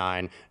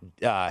 +9,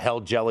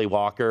 held Jelly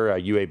Walker, a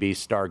UAB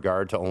star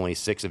guard, to only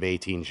 6 of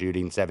 18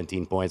 shooting,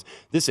 17 points.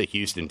 This is a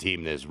Houston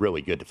team that is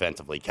really good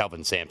defensively.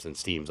 Kelvin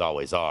Sampson's teams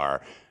always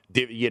are.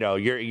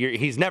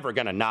 He's never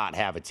going to not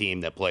have a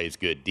team that plays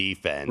good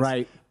defense.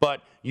 Right.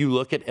 But you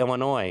look at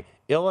Illinois.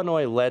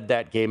 Illinois led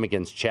that game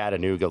against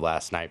Chattanooga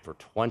last night for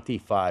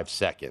 25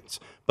 seconds.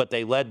 But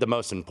they led the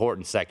most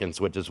important seconds,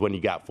 which is when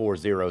you got 4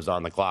 zeros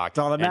on the clock. That's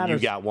all that matters.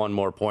 And you got one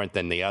more point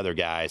than the other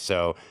guy.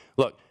 So,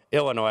 look,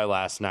 Illinois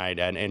last night,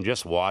 and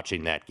just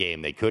watching that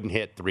game, they couldn't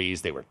hit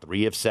threes. They were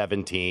 3 of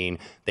 17.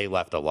 They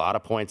left a lot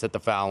of points at the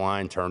foul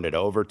line, turned it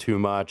over too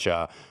much.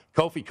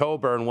 Kofi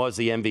Cockburn was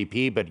the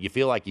MVP, but you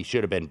feel like he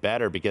should have been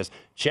better because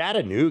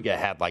Chattanooga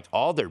had like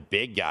all their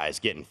big guys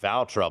get in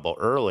foul trouble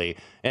early.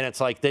 And it's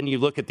like, then you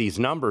look at these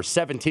numbers,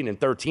 17 and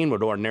 13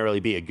 would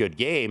ordinarily be a good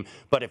game.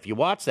 But if you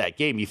watch that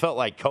game, you felt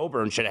like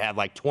Cockburn should have had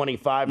like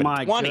 25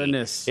 and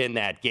 20 in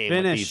that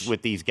game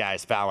with these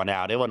guys fouling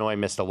out. Illinois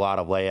missed a lot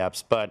of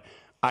layups, but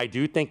I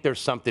do think there's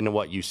something to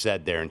what you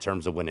said there in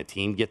terms of when a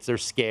team gets their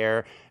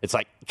scare. It's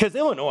like, because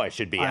Illinois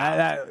should be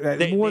out.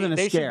 More than a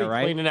they scare, should be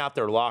right? Cleaning out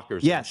their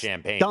lockers in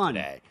Champaign done.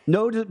 today.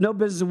 No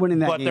business winning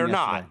that game. But they're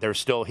yesterday. not. They're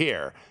still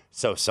here.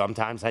 So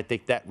sometimes I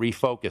think that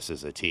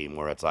refocuses a team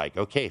where it's like,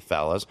 okay,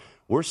 fellas,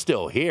 we're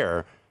still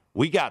here.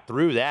 We got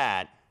through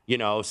that.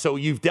 So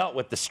you've dealt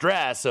with the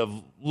stress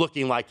of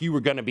looking like you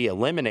were going to be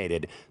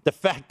eliminated. The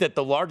fact that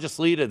the largest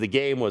lead of the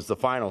game was the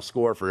final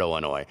score for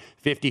Illinois,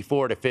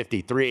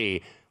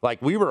 54-53. Like,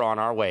 we were on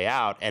our way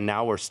out, and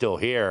now we're still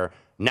here.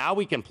 Now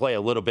we can play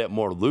a little bit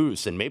more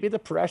loose, and maybe the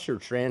pressure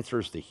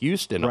transfers to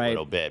Houston a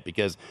little bit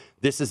because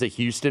this is a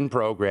Houston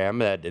program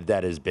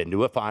that has been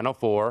to a Final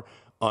Four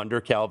under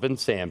Kelvin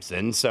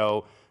Sampson.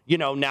 So,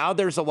 now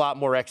there's a lot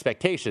more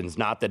expectations.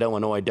 Not that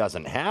Illinois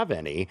doesn't have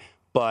any,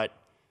 but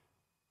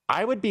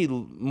I would be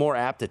more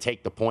apt to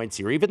take the points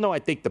here, even though I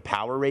think the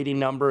power rating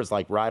number is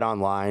like right on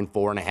line,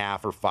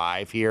 4.5 or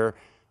 5 here.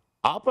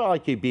 I'll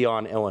probably be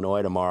on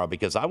Illinois tomorrow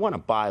because I want to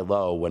buy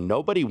low when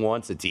nobody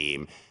wants a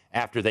team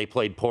after they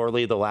played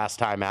poorly the last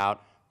time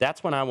out.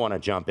 That's when I want to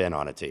jump in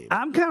on a team.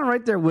 I'm kind of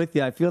right there with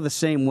you. I feel the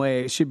same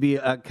way. It should be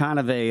a kind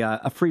of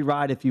a free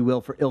ride, if you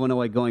will, for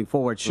Illinois going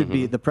forward.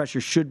 The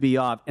pressure should be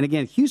off. And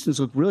again, Houston's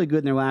looked really good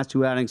in their last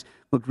 2 outings.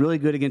 Looked really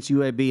good against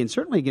UAB and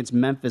certainly against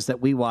Memphis that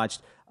we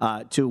watched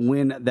to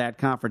win that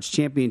conference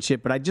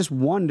championship. But I just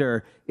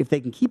wonder if they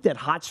can keep that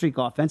hot streak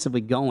offensively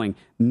going.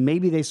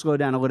 Maybe they slow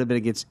down a little bit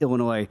against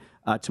Illinois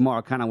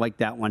tomorrow. Kind of like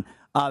that one.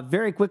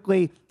 Very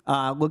quickly,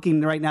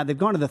 looking right now, they've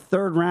gone to the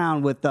 3rd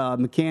round with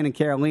McCann and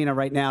Carolina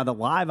right now. The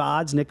live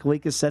odds, Nick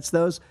Kalikas sets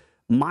those,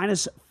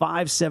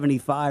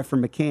 -575 for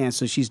McCann.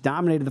 So she's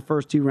dominated the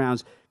first 2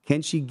 rounds.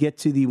 Can she get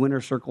to the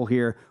winner's circle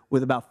here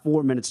with about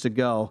 4 minutes to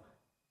go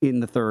in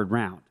the 3rd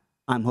round?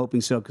 I'm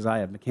hoping so because I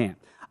have McCann.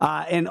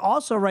 And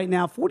also right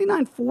now,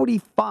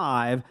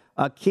 49-45,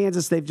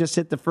 Kansas, they've just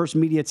hit the first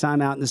media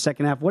timeout in the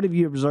second half. What have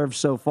you observed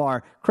so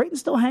far? Creighton's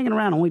still hanging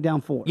around, only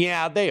down 4.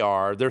 Yeah, they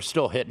are. They're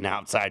still hitting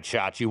outside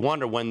shots. You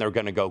wonder when they're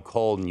going to go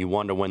cold, and you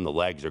wonder when the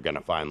legs are going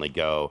to finally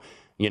go,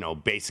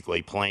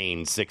 basically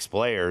playing 6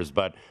 players.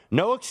 But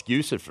no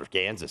excuses for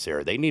Kansas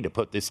here. They need to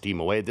put this team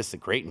away. This is the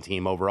Creighton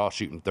team overall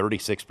shooting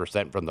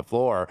 36% from the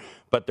floor,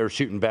 but they're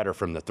shooting better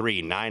from the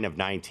 3, 9 of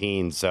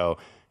 19. So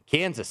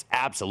Kansas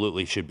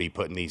absolutely should be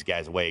putting these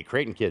guys away.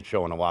 Creighton kids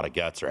showing a lot of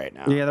guts right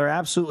now. Yeah, they're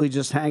absolutely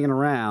just hanging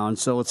around.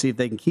 So let's see if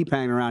they can keep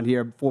hanging around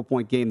here.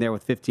 4-point game there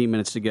with 15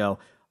 minutes to go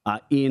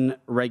in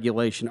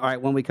regulation. All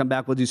right, when we come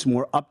back, we'll do some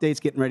more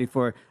updates, getting ready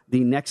for the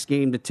next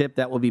game to tip.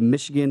 That will be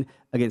Michigan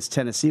against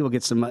Tennessee. We'll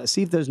get some,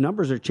 see if those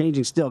numbers are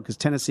changing still because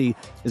Tennessee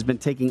has been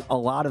taking a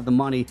lot of the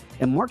money.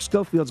 And Mark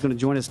Schofield's going to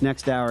join us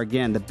next hour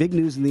again. The big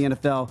news in the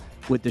NFL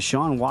with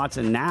Deshaun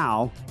Watson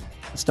now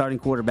starting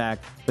quarterback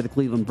for the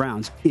Cleveland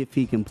Browns, if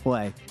he can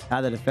play, how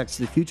that affects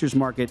the futures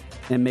market,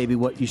 and maybe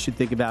what you should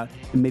think about,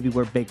 and maybe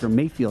where Baker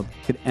Mayfield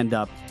could end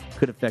up,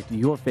 could affect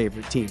your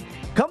favorite team.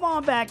 Come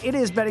on back. It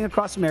is Betting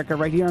Across America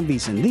right here on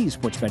VSiN, the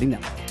Sports Betting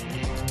Network.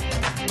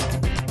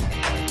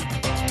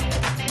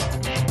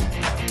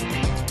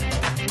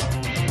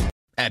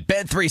 At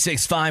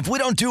Bet365, we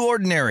don't do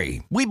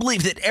ordinary. We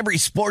believe that every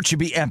sport should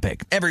be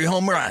epic. Every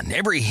home run,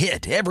 every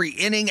hit, every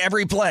inning,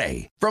 every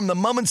play. From the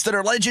moments that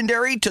are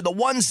legendary to the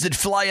ones that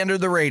fly under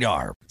the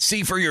radar.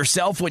 See for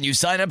yourself when you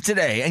sign up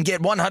today and get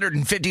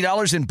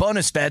 $150 in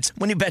bonus bets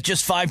when you bet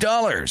just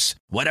 $5.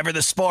 Whatever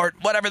the sport,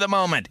 whatever the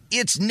moment,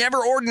 it's never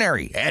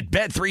ordinary at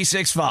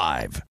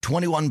Bet365.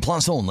 21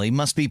 plus only.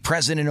 Must be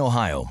present in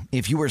Ohio.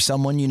 If you or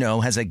someone you know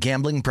has a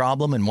gambling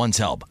problem and wants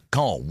help,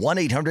 call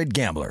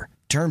 1-800-GAMBLER.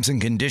 Terms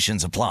and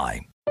conditions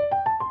apply.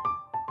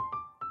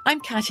 I'm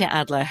Katya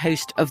Adler,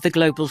 host of The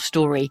Global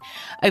Story.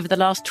 Over the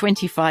last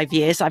 25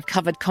 years, I've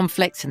covered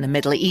conflicts in the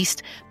Middle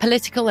East,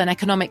 political and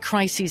economic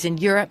crises in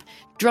Europe,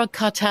 drug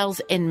cartels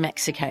in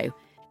Mexico.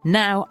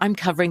 Now I'm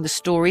covering the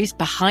stories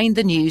behind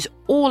the news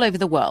all over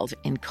the world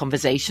in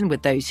conversation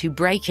with those who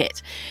break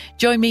it.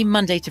 Join me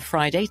Monday to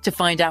Friday to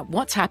find out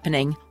what's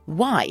happening,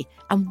 why,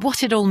 and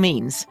what it all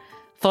means.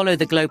 Follow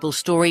The Global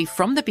Story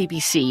from the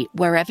BBC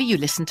wherever you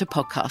listen to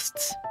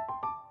podcasts.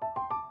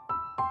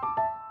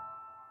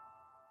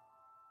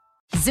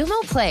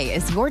 Xumo Play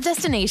is your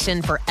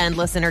destination for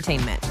endless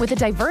entertainment. With a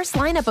diverse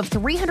lineup of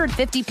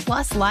 350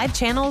 plus live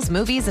channels,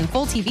 movies, and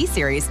full TV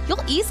series,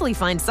 you'll easily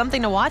find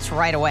something to watch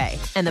right away.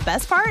 And the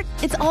best part?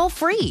 It's all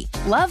free.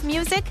 Love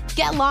music?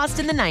 Get lost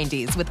in the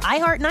 90s with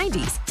iHeart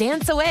 90s,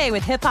 dance away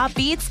with hip-hop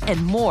beats,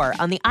 and more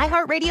on the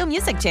iHeartRadio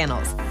music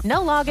channels.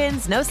 No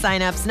logins, no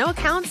signups, no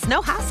accounts,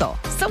 no hassle.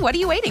 So what are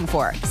you waiting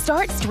for?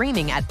 Start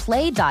streaming at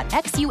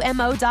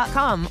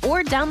play.xumo.com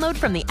or download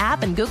from the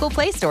app and Google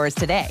Play stores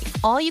today.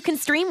 All you can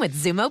stream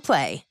with Xumo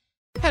Play.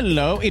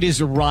 Hello, it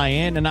is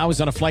Ryan, and I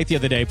was on a flight the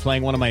other day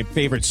playing one of my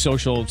favorite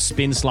social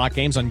spin slot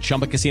games on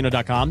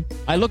ChumbaCasino.com.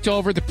 I looked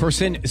over at the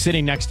person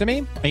sitting next to me,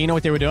 and you know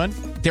what they were doing?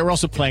 They were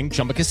also playing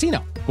Chumba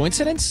Casino.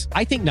 Coincidence?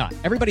 I think not.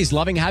 Everybody's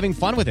loving having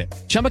fun with it.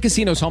 Chumba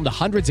Casino is home to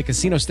hundreds of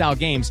casino-style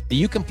games that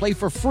you can play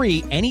for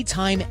free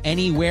anytime,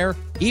 anywhere,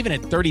 even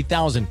at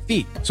 30,000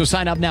 feet. So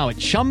sign up now at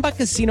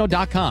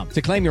ChumbaCasino.com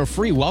to claim your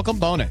free welcome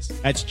bonus.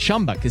 That's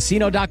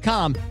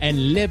ChumbaCasino.com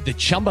and live the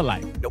Chumba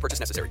life. No purchase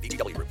necessary.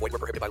 VGW. Void where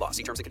prohibited by law.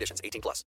 See terms and conditions. 18+.